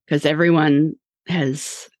 Because everyone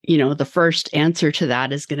has, the first answer to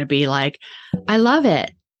that is going to be like, I love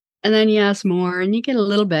it. And then you ask more and you get a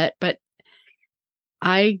little bit, but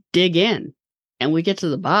I dig in and we get to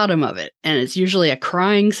the bottom of it. And it's usually a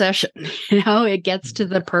crying session. It gets to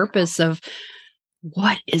the purpose of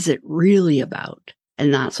what is it really about?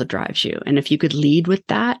 And that's what drives you. And if you could lead with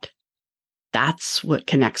that, that's what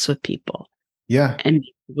connects with people. Yeah. And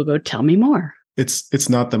people go, tell me more. It's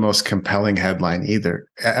not the most compelling headline either,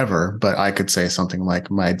 ever, but I could say something like,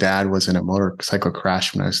 my dad was in a motorcycle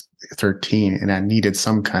crash when I was 13 and I needed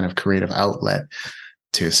some kind of creative outlet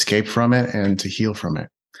to escape from it and to heal from it.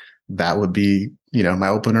 That would be, my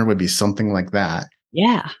opener would be something like that.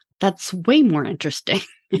 Yeah, that's way more interesting,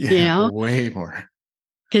 Yeah, way more.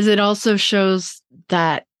 Because it also shows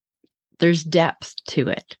that there's depth to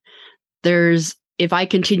it. If I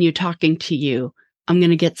continue talking to you, I'm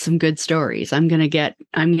going to get some good stories. I'm going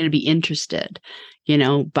to be interested,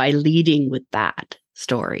 by leading with that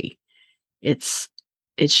story. It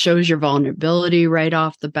shows your vulnerability right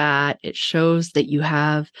off the bat. It shows that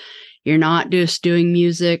you're not just doing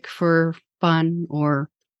music for fun or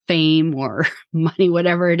fame or money,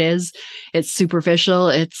 whatever it is. It's superficial.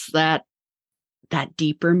 It's that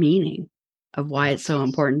deeper meaning. of why it's so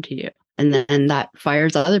important to you. And then that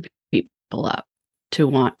fires other people up to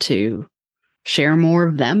want to share more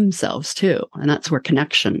of themselves too. And that's where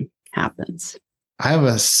connection happens. I have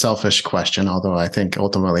a selfish question, although I think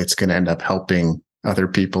ultimately it's going to end up helping other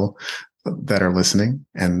people that are listening.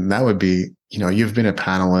 And that would be, you've been a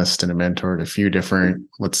panelist and a mentor at a few different,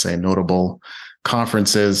 let's say, notable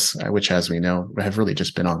conferences, which, as we know, have really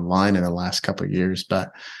just been online in the last couple of years.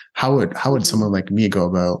 But how would someone like me go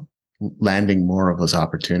about landing more of those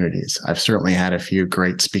opportunities? I've certainly had a few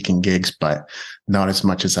great speaking gigs, but not as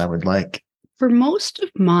much as I would like. For most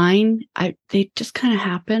of mine, they just kind of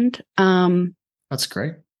happened. That's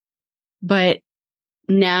great. But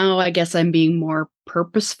now I guess I'm being more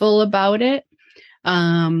purposeful about it.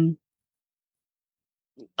 I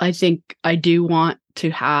think I do want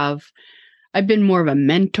to I've been more of a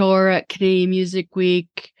mentor at Canadian Music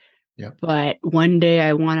Week. Yep. But one day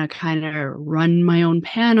I want to kind of run my own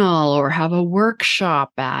panel or have a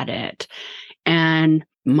workshop at it. And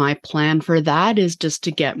my plan for that is just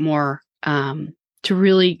to get more, to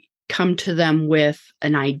really come to them with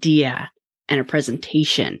an idea and a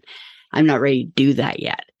presentation. I'm not ready to do that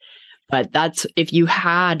yet. But that's, if you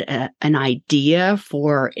had an idea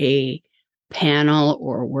for a panel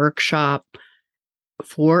or a workshop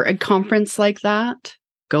for a conference like that,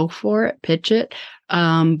 go for it, pitch it.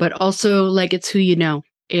 But also, like, it's who you know.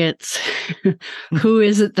 It's who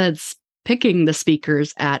is it that's picking the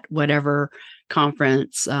speakers at whatever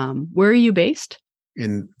conference. Where are you based?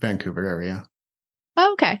 In Vancouver area.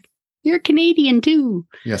 Oh, okay. You're Canadian too.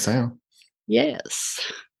 Yes, I am.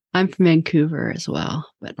 Yes. I'm from Vancouver as well,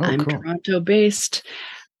 but I'm cool. Toronto based.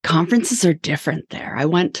 Conferences are different there. I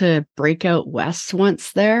went to Breakout West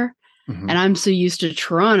once there. And I'm so used to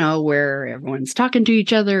Toronto where everyone's talking to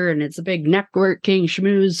each other and it's a big networking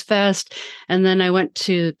schmooze fest. And then I went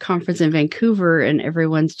to a conference in Vancouver and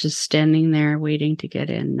everyone's just standing there waiting to get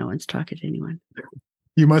in. No one's talking to anyone.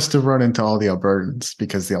 You must have run into all the Albertans,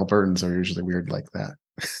 because the Albertans are usually weird like that.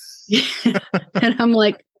 And I'm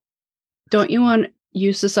like, don't you want to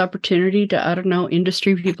use this opportunity to, I don't know,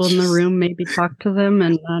 industry people in the room, maybe talk to them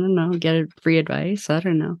and, I don't know, get free advice? I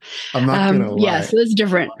don't know. I'm not going to lie. Yeah, so it's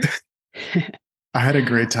different. I had a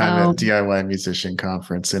great time at DIY Musician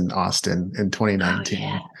Conference in Austin in 2019. Oh,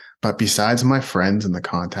 yeah. But besides my friends and the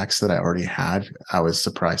contacts that I already had, I was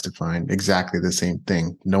surprised to find exactly the same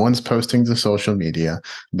thing. No one's posting to social media.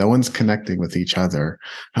 No one's connecting with each other.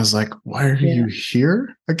 I was like, why are you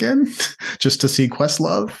here again? Just to see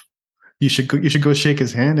Questlove? You should go shake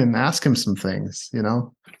his hand and ask him some things,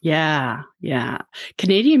 Yeah.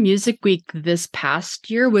 Canadian Music Week this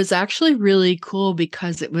past year was actually really cool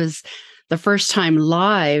because it was the first time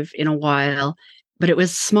live in a while, but it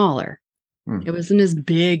was smaller. It wasn't as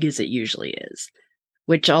big as it usually is,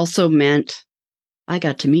 which also meant I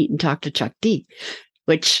got to meet and talk to Chuck D,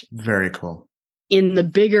 which very cool. In the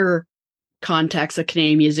bigger context of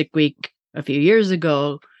Canadian Music Week a few years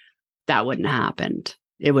ago, that wouldn't have happened.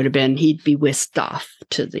 It would have been, he'd be whisked off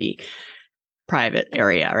to the private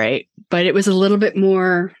area, right? But it was a little bit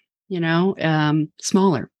more,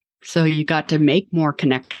 smaller. So you got to make more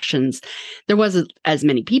connections. There wasn't as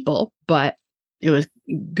many people, but it was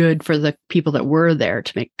good for the people that were there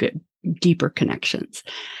to make good, deeper connections.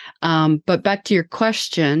 But back to your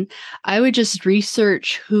question, I would just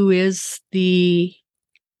research who is in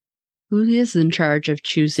charge of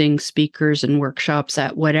choosing speakers and workshops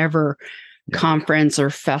at whatever conference or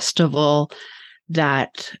festival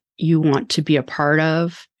that you want to be a part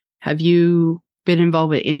of. Have you been involved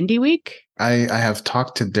with Indie Week? I have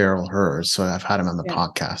talked to Daryl Hers, so I've had him on the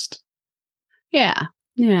podcast. Yeah.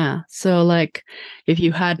 So like if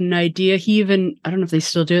you had an idea, I don't know if they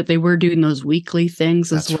still do it. They were doing those weekly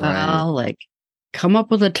things as well. Right. Like come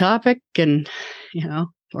up with a topic and,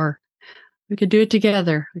 or we could do it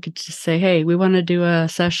together. We could just say, hey, we want to do a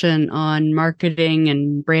session on marketing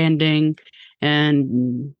and branding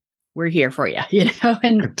and we're here for you, and I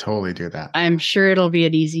could totally do that. I'm sure it'll be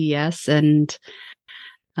an easy yes. And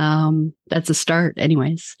that's a start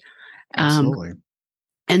anyways. Absolutely.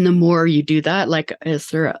 And the more you do that, like, is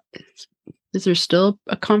there still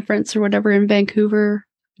a conference or whatever in Vancouver?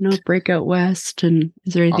 Breakout West, and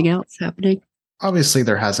is there anything else happening? Obviously,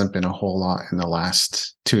 there hasn't been a whole lot in the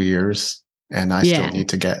last 2 years, and I still need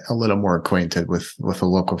to get a little more acquainted with the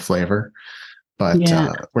local flavor. But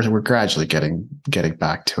we're gradually getting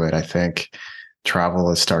back to it. I think travel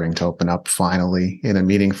is starting to open up finally in a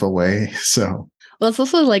meaningful way. So, well, it's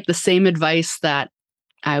also like the same advice that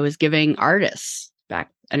I was giving artists back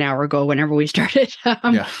an hour ago whenever we started,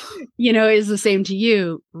 is the same to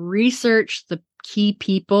you. Research the key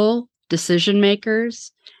people, decision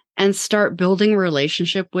makers, and start building a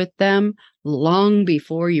relationship with them long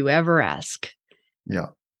before you ever ask. Yeah.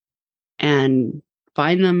 And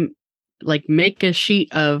find them, like make a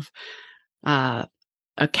sheet of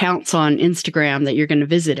accounts on Instagram that you're going to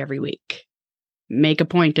visit every week. Make a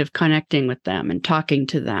point of connecting with them and talking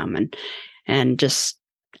to them and just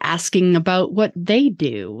asking about what they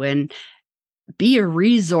do and be a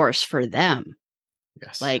resource for them.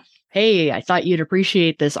 Yes. Like, hey, I thought you'd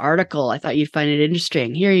appreciate this article. I thought you'd find it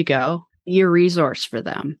interesting. Here you go. Be a resource for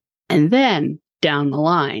them. And then down the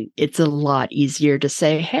line, it's a lot easier to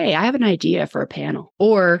say, hey, I have an idea for a panel.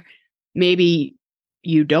 Or maybe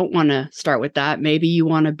you don't want to start with that. Maybe you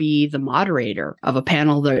want to be the moderator of a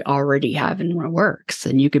panel they already have in the works,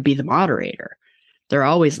 and you could be the moderator. They're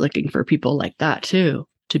always looking for people like that too,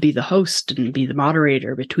 to be the host and be the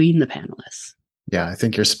moderator between the panelists. Yeah, I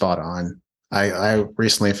think you're spot on. I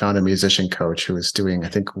recently found a musician coach who was doing, I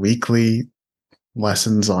think, weekly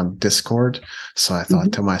lessons on Discord. So I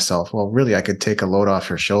thought to myself, well, really, I could take a load off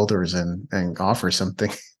your shoulders and offer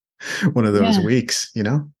something one of those weeks, you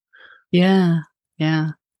know? Yeah. Yeah.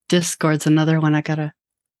 Discord's another one I got to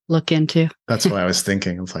look into. That's what I was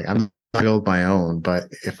thinking. It's like, I'm not going to build my own,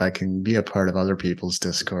 but if I can be a part of other people's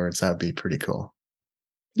Discords, that'd be pretty cool.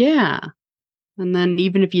 Yeah. And then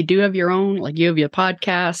even if you do have your own, like you have your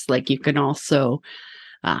podcast, like you can also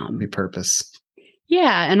repurpose.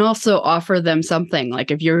 Yeah. And also offer them something.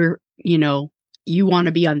 Like if you're, you want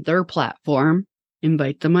to be on their platform,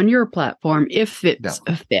 invite them on your platform if it's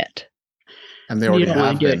a fit. And they already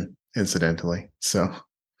have been, incidentally. So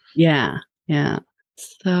yeah. Yeah.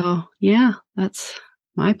 So yeah, that's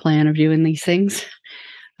my plan of doing these things.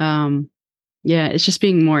 Yeah, it's just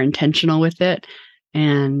being more intentional with it.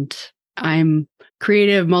 And I'm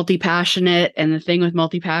creative, multi-passionate. And the thing with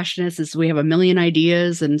multi-passionates is we have a million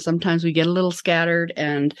ideas and sometimes we get a little scattered.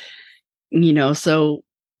 And, so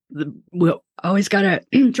we always got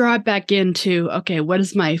to draw it back into, okay, what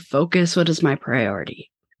is my focus? What is my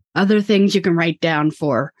priority? Other things you can write down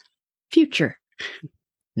for future.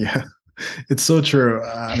 Yeah, it's so true.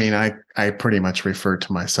 I mean, I pretty much refer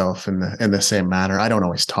to myself in the same manner. I don't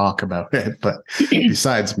always talk about it, but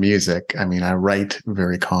besides music, I mean, I write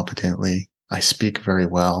very competently. I speak very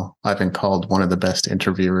well. I've been called one of the best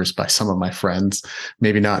interviewers by some of my friends,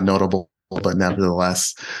 maybe not notable, but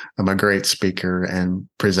nevertheless, I'm a great speaker and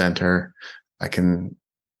presenter. I can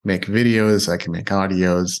make videos. I can make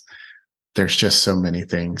audios. There's just so many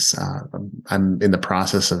things. I'm in the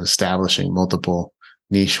process of establishing multiple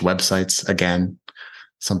niche websites again,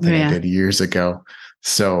 something I did years ago.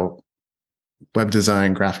 So web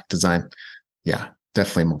design, graphic design, yeah,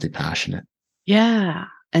 definitely multi-passionate. Yeah.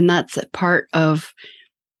 And that's a part of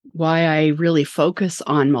why I really focus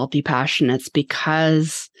on multi-passionates,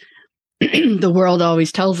 because the world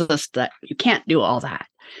always tells us that you can't do all that.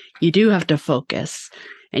 You do have to focus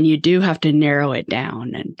and you do have to narrow it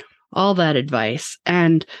down and all that advice.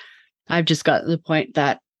 And I've just got to the point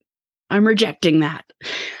that I'm rejecting that.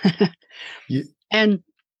 And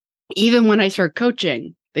even when I start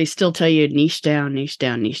coaching, they still tell you niche down, niche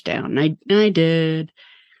down, niche down. And I did.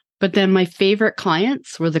 But then my favorite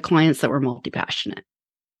clients were the clients that were multi-passionate.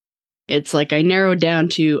 It's like I narrowed down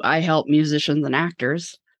to I help musicians and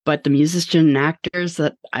actors, but the musicians and actors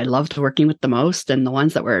that I loved working with the most and the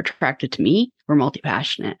ones that were attracted to me were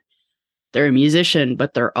multi-passionate. They're a musician,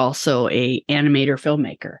 but they're also a animator,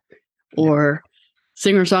 filmmaker, or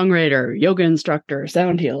singer-songwriter, yoga instructor,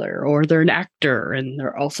 sound healer, or they're an actor and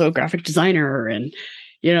they're also a graphic designer. And,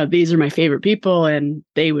 these are my favorite people. And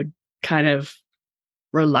they would kind of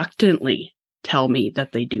reluctantly tell me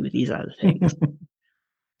that they do these other things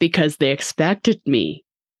because they expected me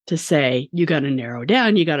to say, you got to narrow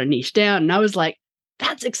down, you got to niche down. And I was like,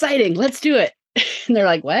 that's exciting. Let's do it. And they're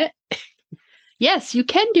like, what? Yes, you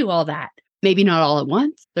can do all that. Maybe not all at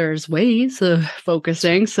once. There's ways of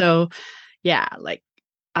focusing. So yeah, like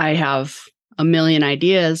I have a million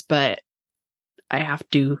ideas, but I have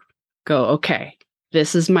to go, okay,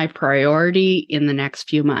 this is my priority in the next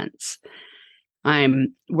few months.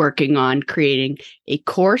 I'm working on creating a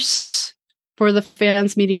course for the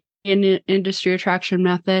Fans Media Industry Attraction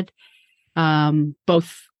Method,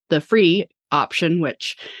 both the free option,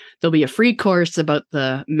 which there'll be a free course about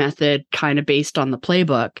the method kind of based on the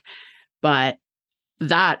playbook, but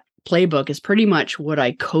that playbook is pretty much what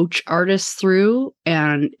I coach artists through,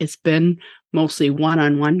 and it's been mostly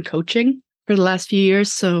one-on-one coaching for the last few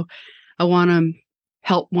years. So I want to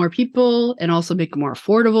help more people and also make it more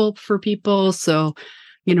affordable for people. So,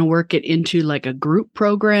 work it into like a group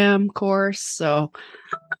program course. So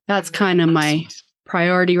that's kind of my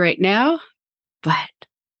priority right now. But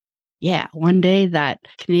yeah, one day that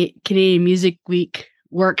Canadian Music Week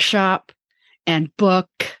workshop and book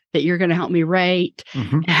that you're going to help me write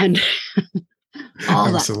and all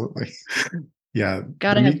that. Absolutely. Yeah.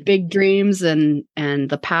 Got to have big dreams and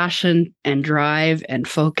the passion and drive and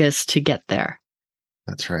focus to get there.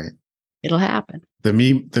 That's right. It'll happen. The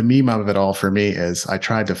meme of it all for me is I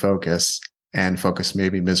tried to focus and focus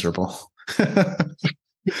made me miserable.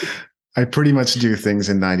 I pretty much do things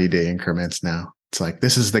in 90-day increments now. It's like,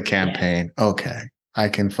 this is the campaign. Yeah. Okay. I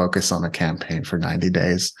can focus on a campaign for 90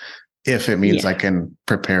 days. If it means I can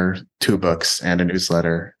prepare 2 books and a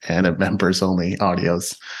newsletter and a members only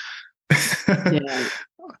audios. Yeah.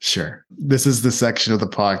 Sure. This is the section of the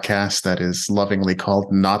podcast that is lovingly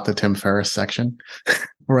called Not the Tim Ferriss section,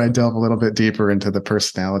 where I delve a little bit deeper into the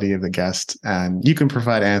personality of the guest. And you can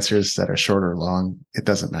provide answers that are short or long. It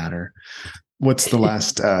doesn't matter. What's the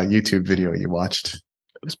last YouTube video you watched?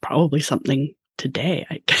 It was probably something today.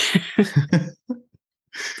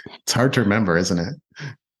 It's hard to remember, isn't it?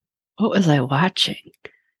 What was I watching?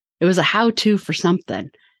 It was a how-to for something.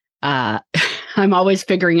 I'm always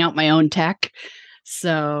figuring out my own tech.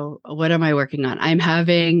 So what am I working on?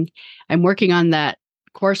 I'm working on that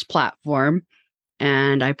course platform,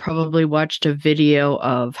 and I probably watched a video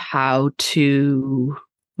of how to,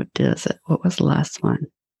 what was the last one?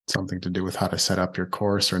 Something to do with how to set up your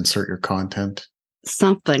course or insert your content.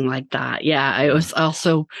 Something like that. Yeah. I was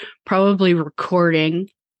also probably recording.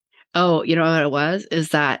 Oh, you know what it was? Is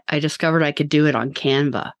that I discovered I could do it on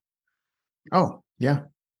Canva. Oh, yeah.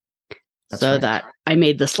 That's so right. That I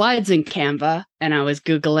made the slides in Canva, and I was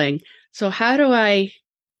Googling, so how do I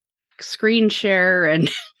screen share, and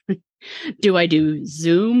do I do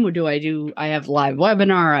Zoom? Or I have live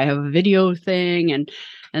webinar, I have a video thing, and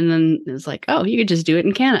then it's like, oh, you could just do it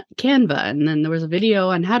in Canva. And then there was a video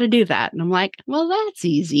on how to do that. And I'm like, well, that's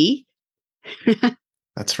easy.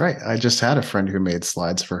 That's right. I just had a friend who made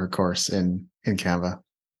slides for her course in Canva.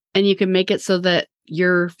 And you can make it so that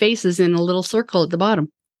your face is in a little circle at the bottom.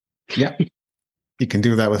 Yeah. You can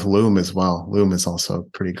do that with Loom as well. Loom is also a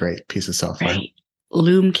pretty great piece of software. Right.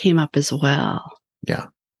 Loom came up as well. Yeah.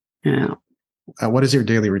 Yeah. What is your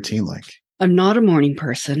daily routine like? I'm not a morning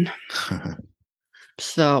person.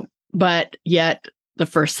 So, but yet the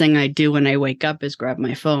first thing I do when I wake up is grab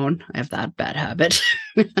my phone. I have that bad habit.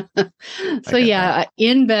 So yeah,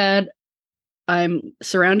 in bed, I'm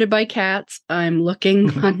surrounded by cats. I'm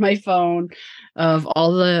looking on my phone of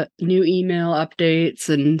all the new email updates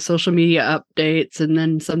and social media updates. And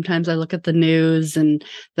then sometimes I look at the news, and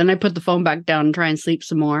then I put the phone back down and try and sleep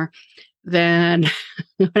some more. Then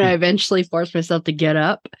when I eventually force myself to get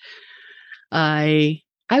up, I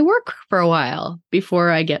work for a while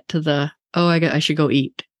before I get to I should go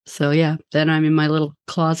eat. So yeah, then I'm in my little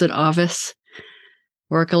closet office,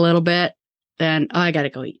 work a little bit, then I gotta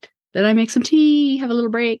go eat. Then I make some tea, have a little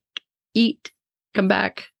break, eat, come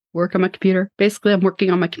back, work on my computer. Basically, I'm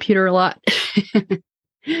working on my computer a lot.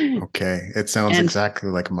 Okay. It sounds exactly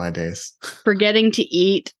like my days. Forgetting to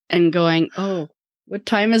eat and going, oh, what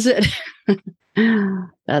time is it?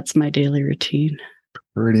 That's my daily routine.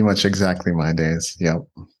 Pretty much exactly my days. Yep.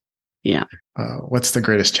 Yeah. What's the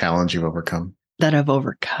greatest challenge you've overcome? That I've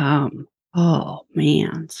overcome? Oh,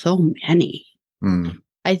 man, so many.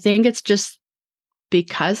 I think it's just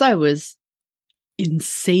because I was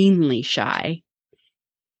insanely shy.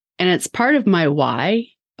 And it's part of my why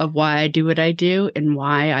I do what I do and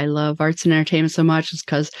why I love arts and entertainment so much, is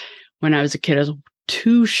because when I was a kid, I was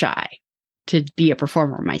too shy to be a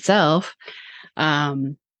performer myself.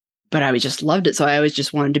 But I just loved it. So I always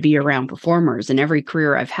just wanted to be around performers. In every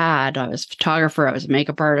career I've had, I was a photographer, I was a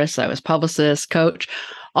makeup artist, I was publicist, coach,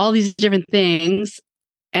 all these different things.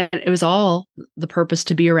 And it was all the purpose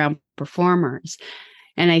to be around performers.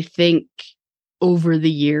 And I think over the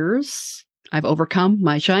years, I've overcome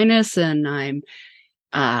my shyness, and I'm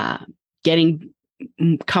getting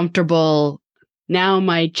comfortable. Now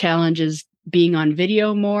my challenge is being on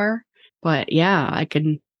video more. But yeah, I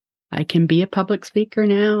can be a public speaker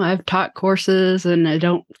now. I've taught courses, and I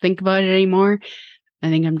don't think about it anymore. I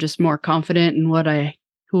think I'm just more confident in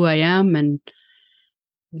who I am and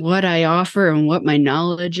what I offer and what my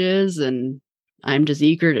knowledge is. And I'm just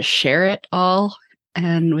eager to share it all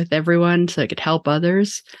and with everyone so I could help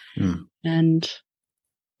others. And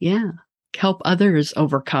yeah, help others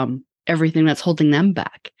overcome everything that's holding them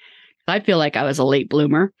back. I feel like I was a late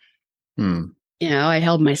bloomer. You know, I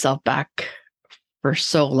held myself back for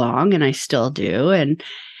so long, and I still do. And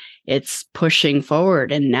it's pushing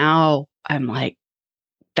forward. And now I'm like,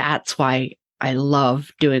 that's why I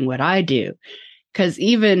love doing what I do. Because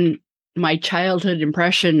even my childhood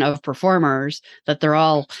impression of performers, that they're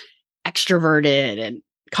all extroverted and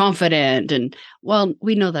confident. And well,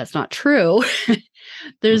 we know that's not true.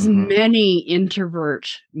 There's many introvert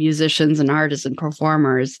musicians and artists and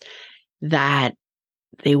performers that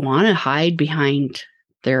they want to hide behind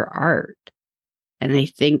their art. And they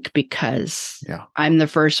think because I'm the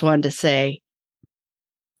first one to say,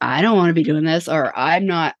 I don't want to be doing this, or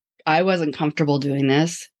I wasn't comfortable doing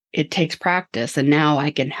this. It takes practice. And now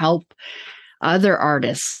I can help other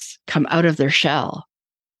artists come out of their shell,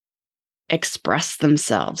 express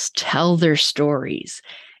themselves, tell their stories.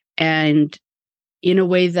 And in a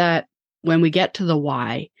way that when we get to the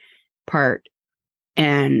why part,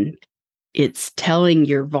 and it's telling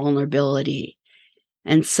your vulnerability,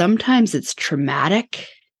 and sometimes it's traumatic.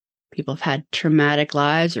 People have had traumatic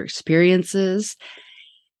lives or experiences.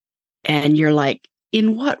 And you're like,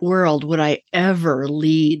 in what world would I ever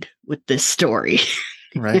lead with this story?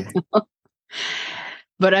 Right. You know?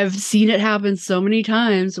 But I've seen it happen so many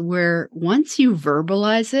times where once you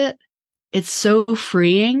verbalize it, it's so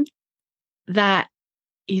freeing that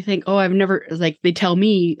you think, oh, I've never, like, they tell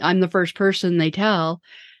me I'm the first person they tell.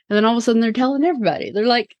 And then all of a sudden they're telling everybody. They're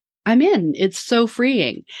like, I'm in. It's so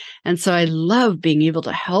freeing. And so I love being able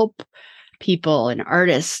to help people and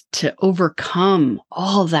artists to overcome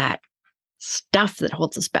all that stuff that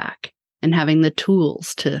holds us back, and having the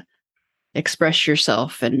tools to express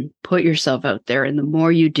yourself and put yourself out there. And the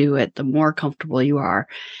more you do it, the more comfortable you are.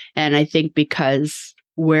 And I think because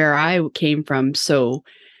where I came from, so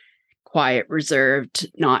quiet, reserved,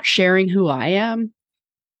 not sharing who I am,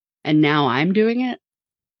 and now I'm doing it,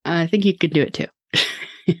 I think you could do it too.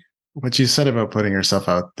 What you said about putting yourself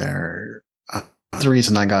out there, the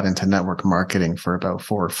reason I got into network marketing for about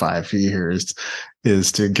 4 or 5 years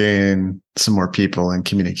is to gain some more people and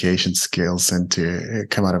communication skills and to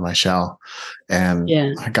come out of my shell. And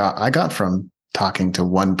I got from talking to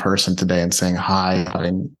one person today and saying hi,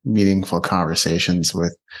 having meaningful conversations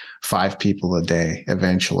with 5 people a day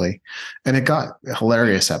eventually. And it got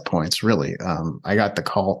hilarious at points, really. I got the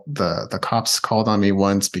call, the cops called on me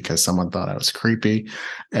once because someone thought I was creepy.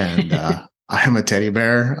 And I am a teddy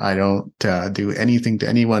bear. I don't do anything to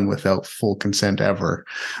anyone without full consent ever.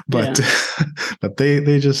 But but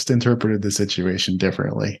they just interpreted the situation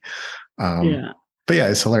differently. But yeah,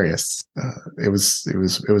 it's hilarious. It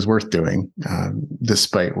was worth doing,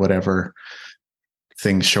 despite whatever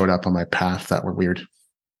things showed up on my path that were weird.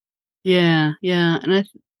 Yeah, and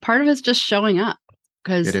part of it's just showing up,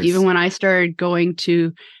 because even when I started going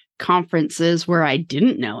to conferences where I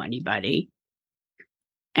didn't know anybody,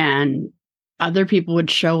 and other people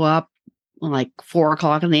would show up like 4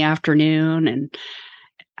 o'clock in the afternoon and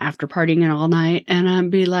after partying all night. And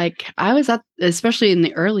I'd be like, especially in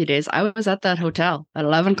the early days, I was at that hotel at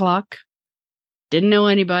 11 o'clock, didn't know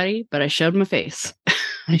anybody, but I showed my face.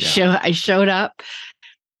 I showed up,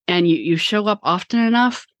 and you show up often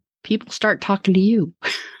enough, people start talking to you.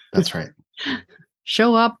 That's right.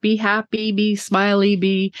 Show up, be happy, be smiley,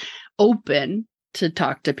 be open to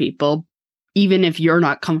talk to people, even if you're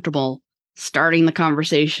not comfortable starting the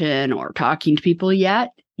conversation or talking to people yet.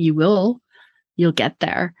 You'll get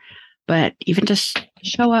there. But even just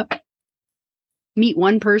show up, meet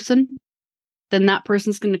one person, then that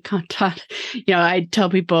person's going to contact. I tell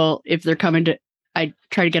people, if they're coming to, I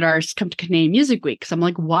try to get artists to come to Canadian Music Week, because I'm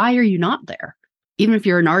like, why are you not there? Even if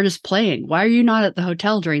you're an artist playing, why are you not at the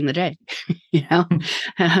hotel during the day?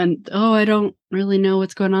 And I don't really know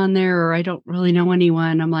what's going on there, or I don't really know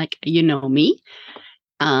anyone. I'm like, you know me.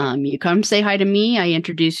 You come say hi to me. I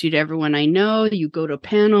introduce you to everyone I know. You go to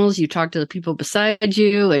panels, you talk to the people beside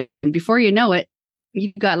you. And before you know it,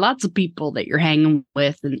 you've got lots of people that you're hanging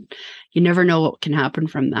with, and you never know what can happen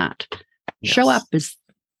from that. Yes. Show up is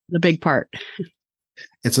the big part.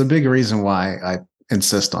 It's a big reason why I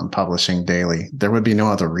insist on publishing daily. There would be no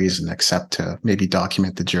other reason except to maybe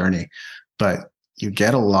document the journey. But you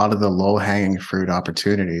get a lot of the low-hanging fruit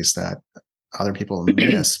opportunities that other people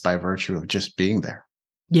miss by virtue of just being there.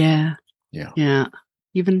 Yeah.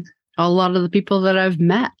 Even a lot of the people that I've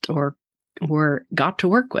met or got to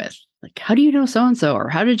work with, like, how do you know so-and-so? Or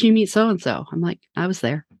how did you meet so-and-so? I'm like, I was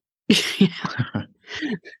there.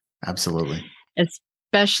 Absolutely.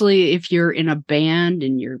 Especially if you're in a band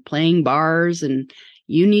and you're playing bars and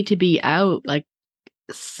you need to be out, like,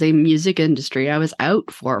 same music industry. I was out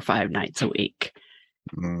 4 or 5 nights a week.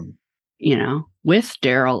 With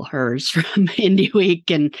Daryl Hers from Indie Week,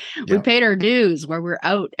 and we paid our dues where we're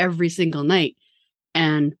out every single night.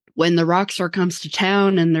 And when the Rockstar comes to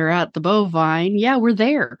town and they're at the Bovine, we're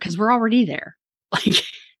there because we're already there. Like,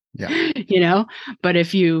 but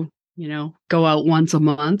if you go out once a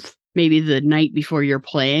month, maybe the night before you're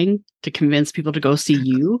playing, to convince people to go see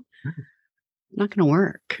you, not going to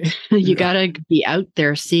work. You got to be out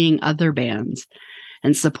there seeing other bands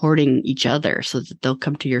and supporting each other so that they'll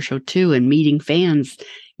come to your show too, and meeting fans,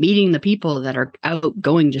 meeting the people that are out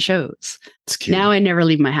going to shows. Now I never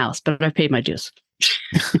leave my house, but I've paid my dues.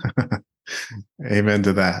 Amen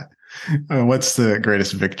to that. What's the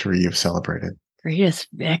greatest victory you've celebrated? Greatest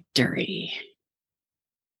victory?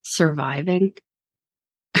 Surviving.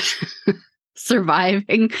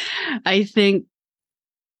 Surviving. I think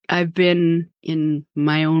I've been in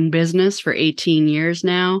my own business for 18 years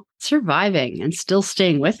now, surviving and still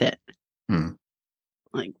staying with it.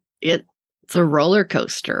 Like it's a roller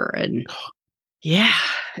coaster. And yeah,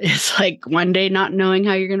 it's like one day not knowing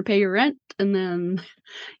how you're going to pay your rent. And then,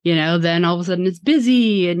 then all of a sudden it's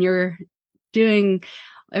busy and you're doing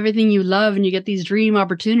everything you love and you get these dream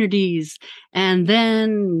opportunities and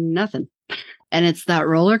then nothing. And it's that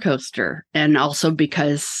roller coaster. And also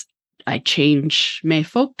because I change my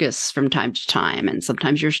focus from time to time, and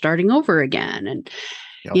sometimes you're starting over again. And,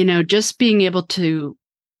 just being able to,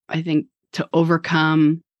 I think, to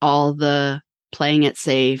overcome all the playing it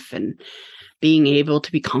safe and being able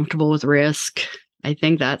to be comfortable with risk. I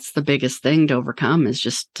think that's the biggest thing to overcome, is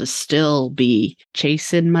just to still be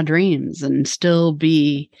chasing my dreams and still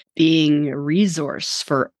be being a resource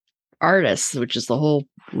for artists, which is the whole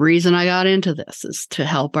reason I got into this, is to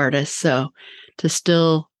help artists. So to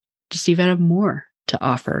still just even have more to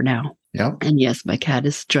offer now. Yep. And yes, my cat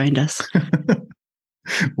has joined us.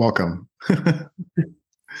 Welcome.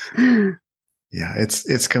 Yeah,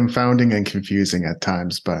 it's confounding and confusing at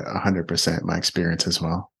times, but 100% my experience as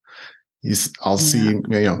well. I'll see,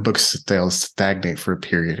 book sales stagnate for a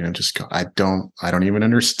period and just go, I don't even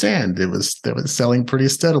understand. They was selling pretty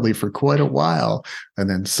steadily for quite a while. And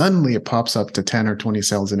then suddenly it pops up to 10 or 20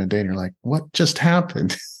 sales in a day. And you're like, what just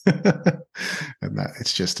happened? And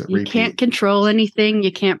it's just a repeat. You can't control anything.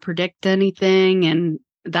 You can't predict anything. And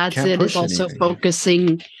that's it. It's also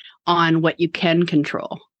focusing on what you can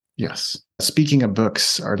control. Yes. Speaking of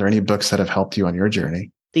books, are there any books that have helped you on your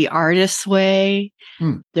journey? The Artist's Way.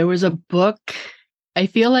 There was a book. I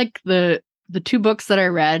feel like the two books that I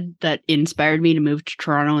read that inspired me to move to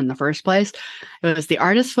Toronto in the first place, it was The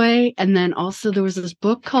Artist's Way. And then also there was this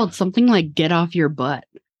book called something like Get Off Your Butt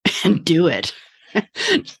and Do It.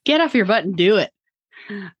 Get off your butt and do it.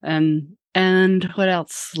 And what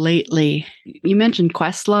else lately? You mentioned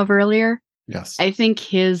Questlove earlier. Yes. I think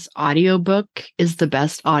his audiobook is the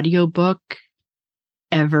best audiobook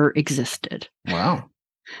ever existed. Wow.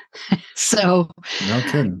 So no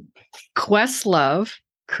kidding. Questlove,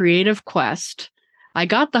 Creative Quest. I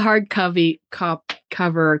got the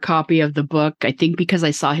hardcover copy of the book, I think because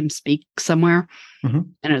I saw him speak somewhere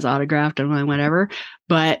and it was autographed and whatever,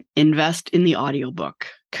 but invest in the audiobook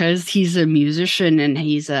because he's a musician and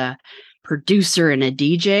he's a producer and a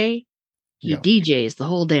DJ. He DJs the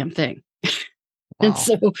whole damn thing. Wow. And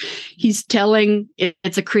so he's telling,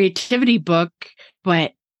 it's a creativity book,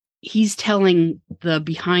 but he's telling the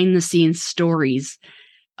behind the scenes stories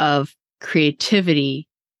of creativity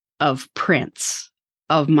of Prince,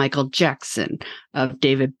 of Michael Jackson, of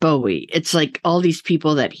David Bowie. It's like all these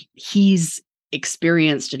people that he's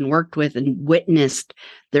experienced and worked with and witnessed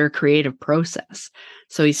their creative process.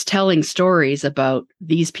 So he's telling stories about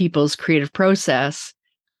these people's creative process,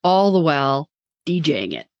 all the while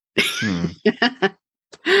DJing it.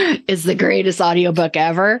 It's the greatest audiobook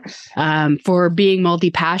ever. For being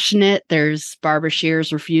multi-passionate, there's Barbara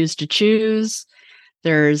Shear's Refuse to Choose.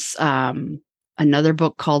 There's another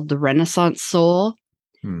book called The Renaissance Soul.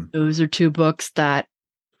 Those are two books that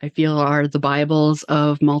I feel are the Bibles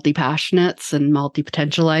of multi-passionates and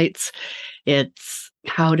multi-potentialites. It's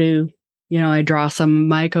how to, I draw some of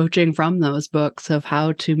my coaching from those books of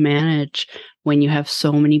how to manage when you have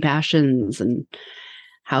so many passions and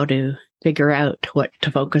how to figure out what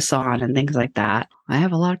to focus on and things like that. I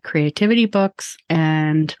have a lot of creativity books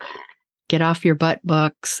and get off your butt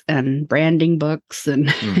books and branding books.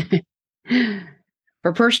 And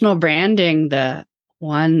for personal branding, the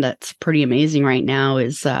one that's pretty amazing right now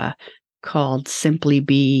is called Simply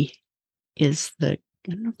Be I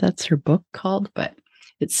don't know if that's her book called, but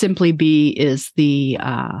it's Simply Be is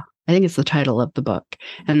I think it's the title of the book.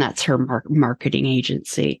 And that's her marketing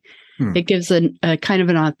agency. It gives a kind of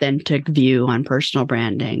an authentic view on personal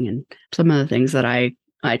branding, and some of the things that I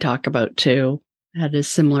talk about too had a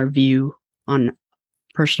similar view on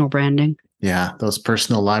personal branding. Yeah, those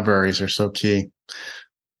personal libraries are so key.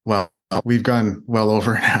 Well, we've gone well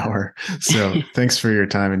over an hour, so thanks for your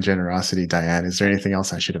time and generosity, Diane. Is there anything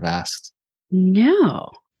else I should have asked? No.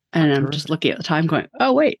 And I'm just looking at the time going,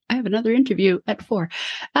 oh, wait, I have another interview at 4.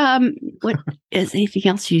 What is anything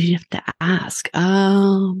else you have to ask?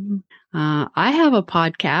 I have a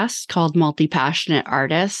podcast called Multi-Passionate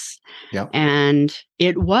Artists, Yep. and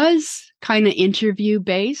it was kind of interview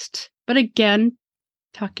based, but again,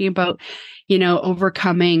 talking about,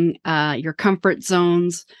 overcoming your comfort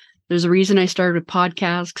zones. There's a reason I started with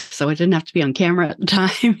podcasts, so I didn't have to be on camera at the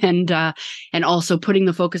time, and also putting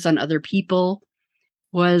the focus on other people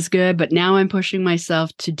was good. But now I'm pushing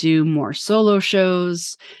myself to do more solo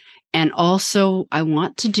shows, and also I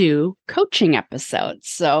want to do coaching episodes.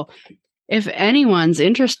 So if anyone's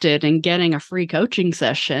interested in getting a free coaching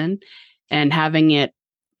session and having it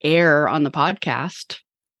air on the podcast,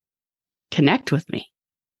 connect with me.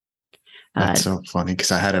 That's so funny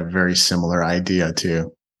because I had a very similar idea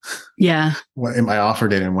too. Yeah. I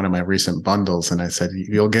offered it in one of my recent bundles, and I said,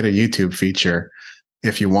 you'll get a YouTube feature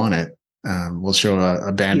if you want it. We'll show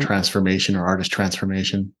a band transformation or artist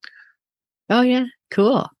transformation. Oh, yeah.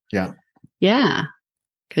 Cool. Yeah. Yeah.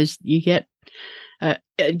 Because you get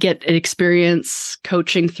experience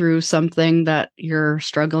coaching through something that you're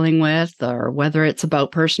struggling with, or whether it's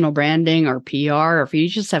about personal branding or PR, or if you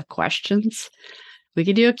just have questions. We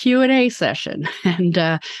could do a Q&A session,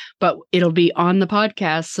 but it'll be on the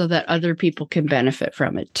podcast so that other people can benefit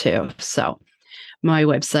from it too. So my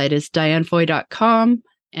website is dianefoy.com.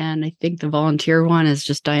 And I think the volunteer one is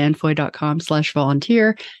just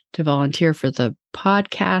dianefoy.com/volunteer to volunteer for the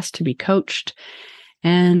podcast, to be coached.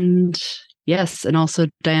 And yes, and also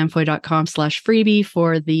dianefoy.com/freebie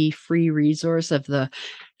for the free resource of the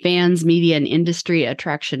Fans, Media, and Industry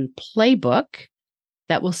Attraction Playbook.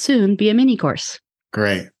 That will soon be a mini course.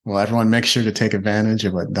 Great. Well, everyone, make sure to take advantage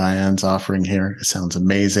of what Diane's offering here. It sounds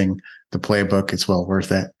amazing. The playbook is well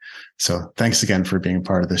worth it. So thanks again for being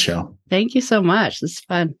part of the show. Thank you so much. This is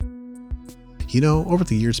fun. Over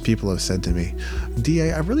the years, people have said to me,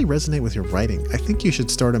 DA, I really resonate with your writing. I think you should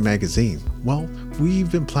start a magazine. Well, we've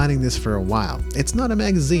been planning this for a while. It's not a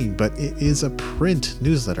magazine, but it is a print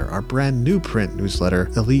newsletter, our brand new print newsletter,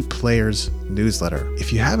 Elite Players Newsletter.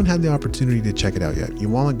 If you haven't had the opportunity to check it out yet, you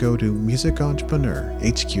want to go to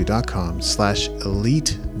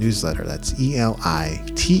musicentrepreneurhq.com/elite newsletter. That's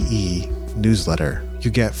ELITE newsletter. You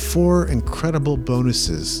get 4 incredible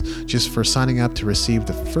bonuses just for signing up to receive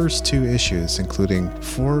the first 2 issues, including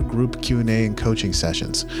 4 group Q&A and coaching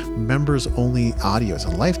sessions, members-only audios, a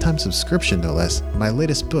lifetime subscription, no less. My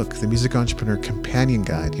latest book, The Music Entrepreneur Companion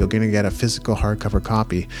Guide, you're going to get a physical hardcover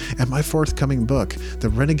copy, and my forthcoming book, The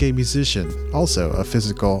Renegade Musician, also a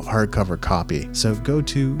physical hardcover copy. So go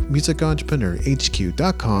to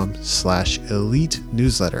musicentrepreneurhq.com/elite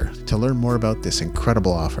newsletter to learn more about this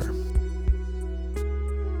incredible offer.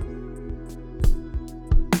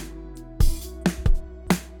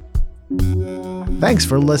 Thanks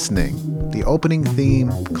for listening. The opening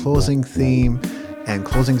theme, closing theme, and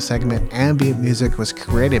closing segment ambient music was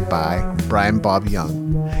created by Brian Bob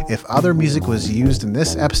Young. If other music was used in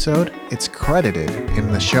this episode, it's credited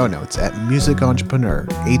in the show notes at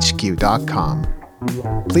musicentrepreneurhq.com.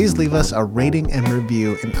 Please leave us a rating and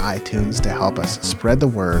review in iTunes to help us spread the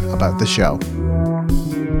word about the show.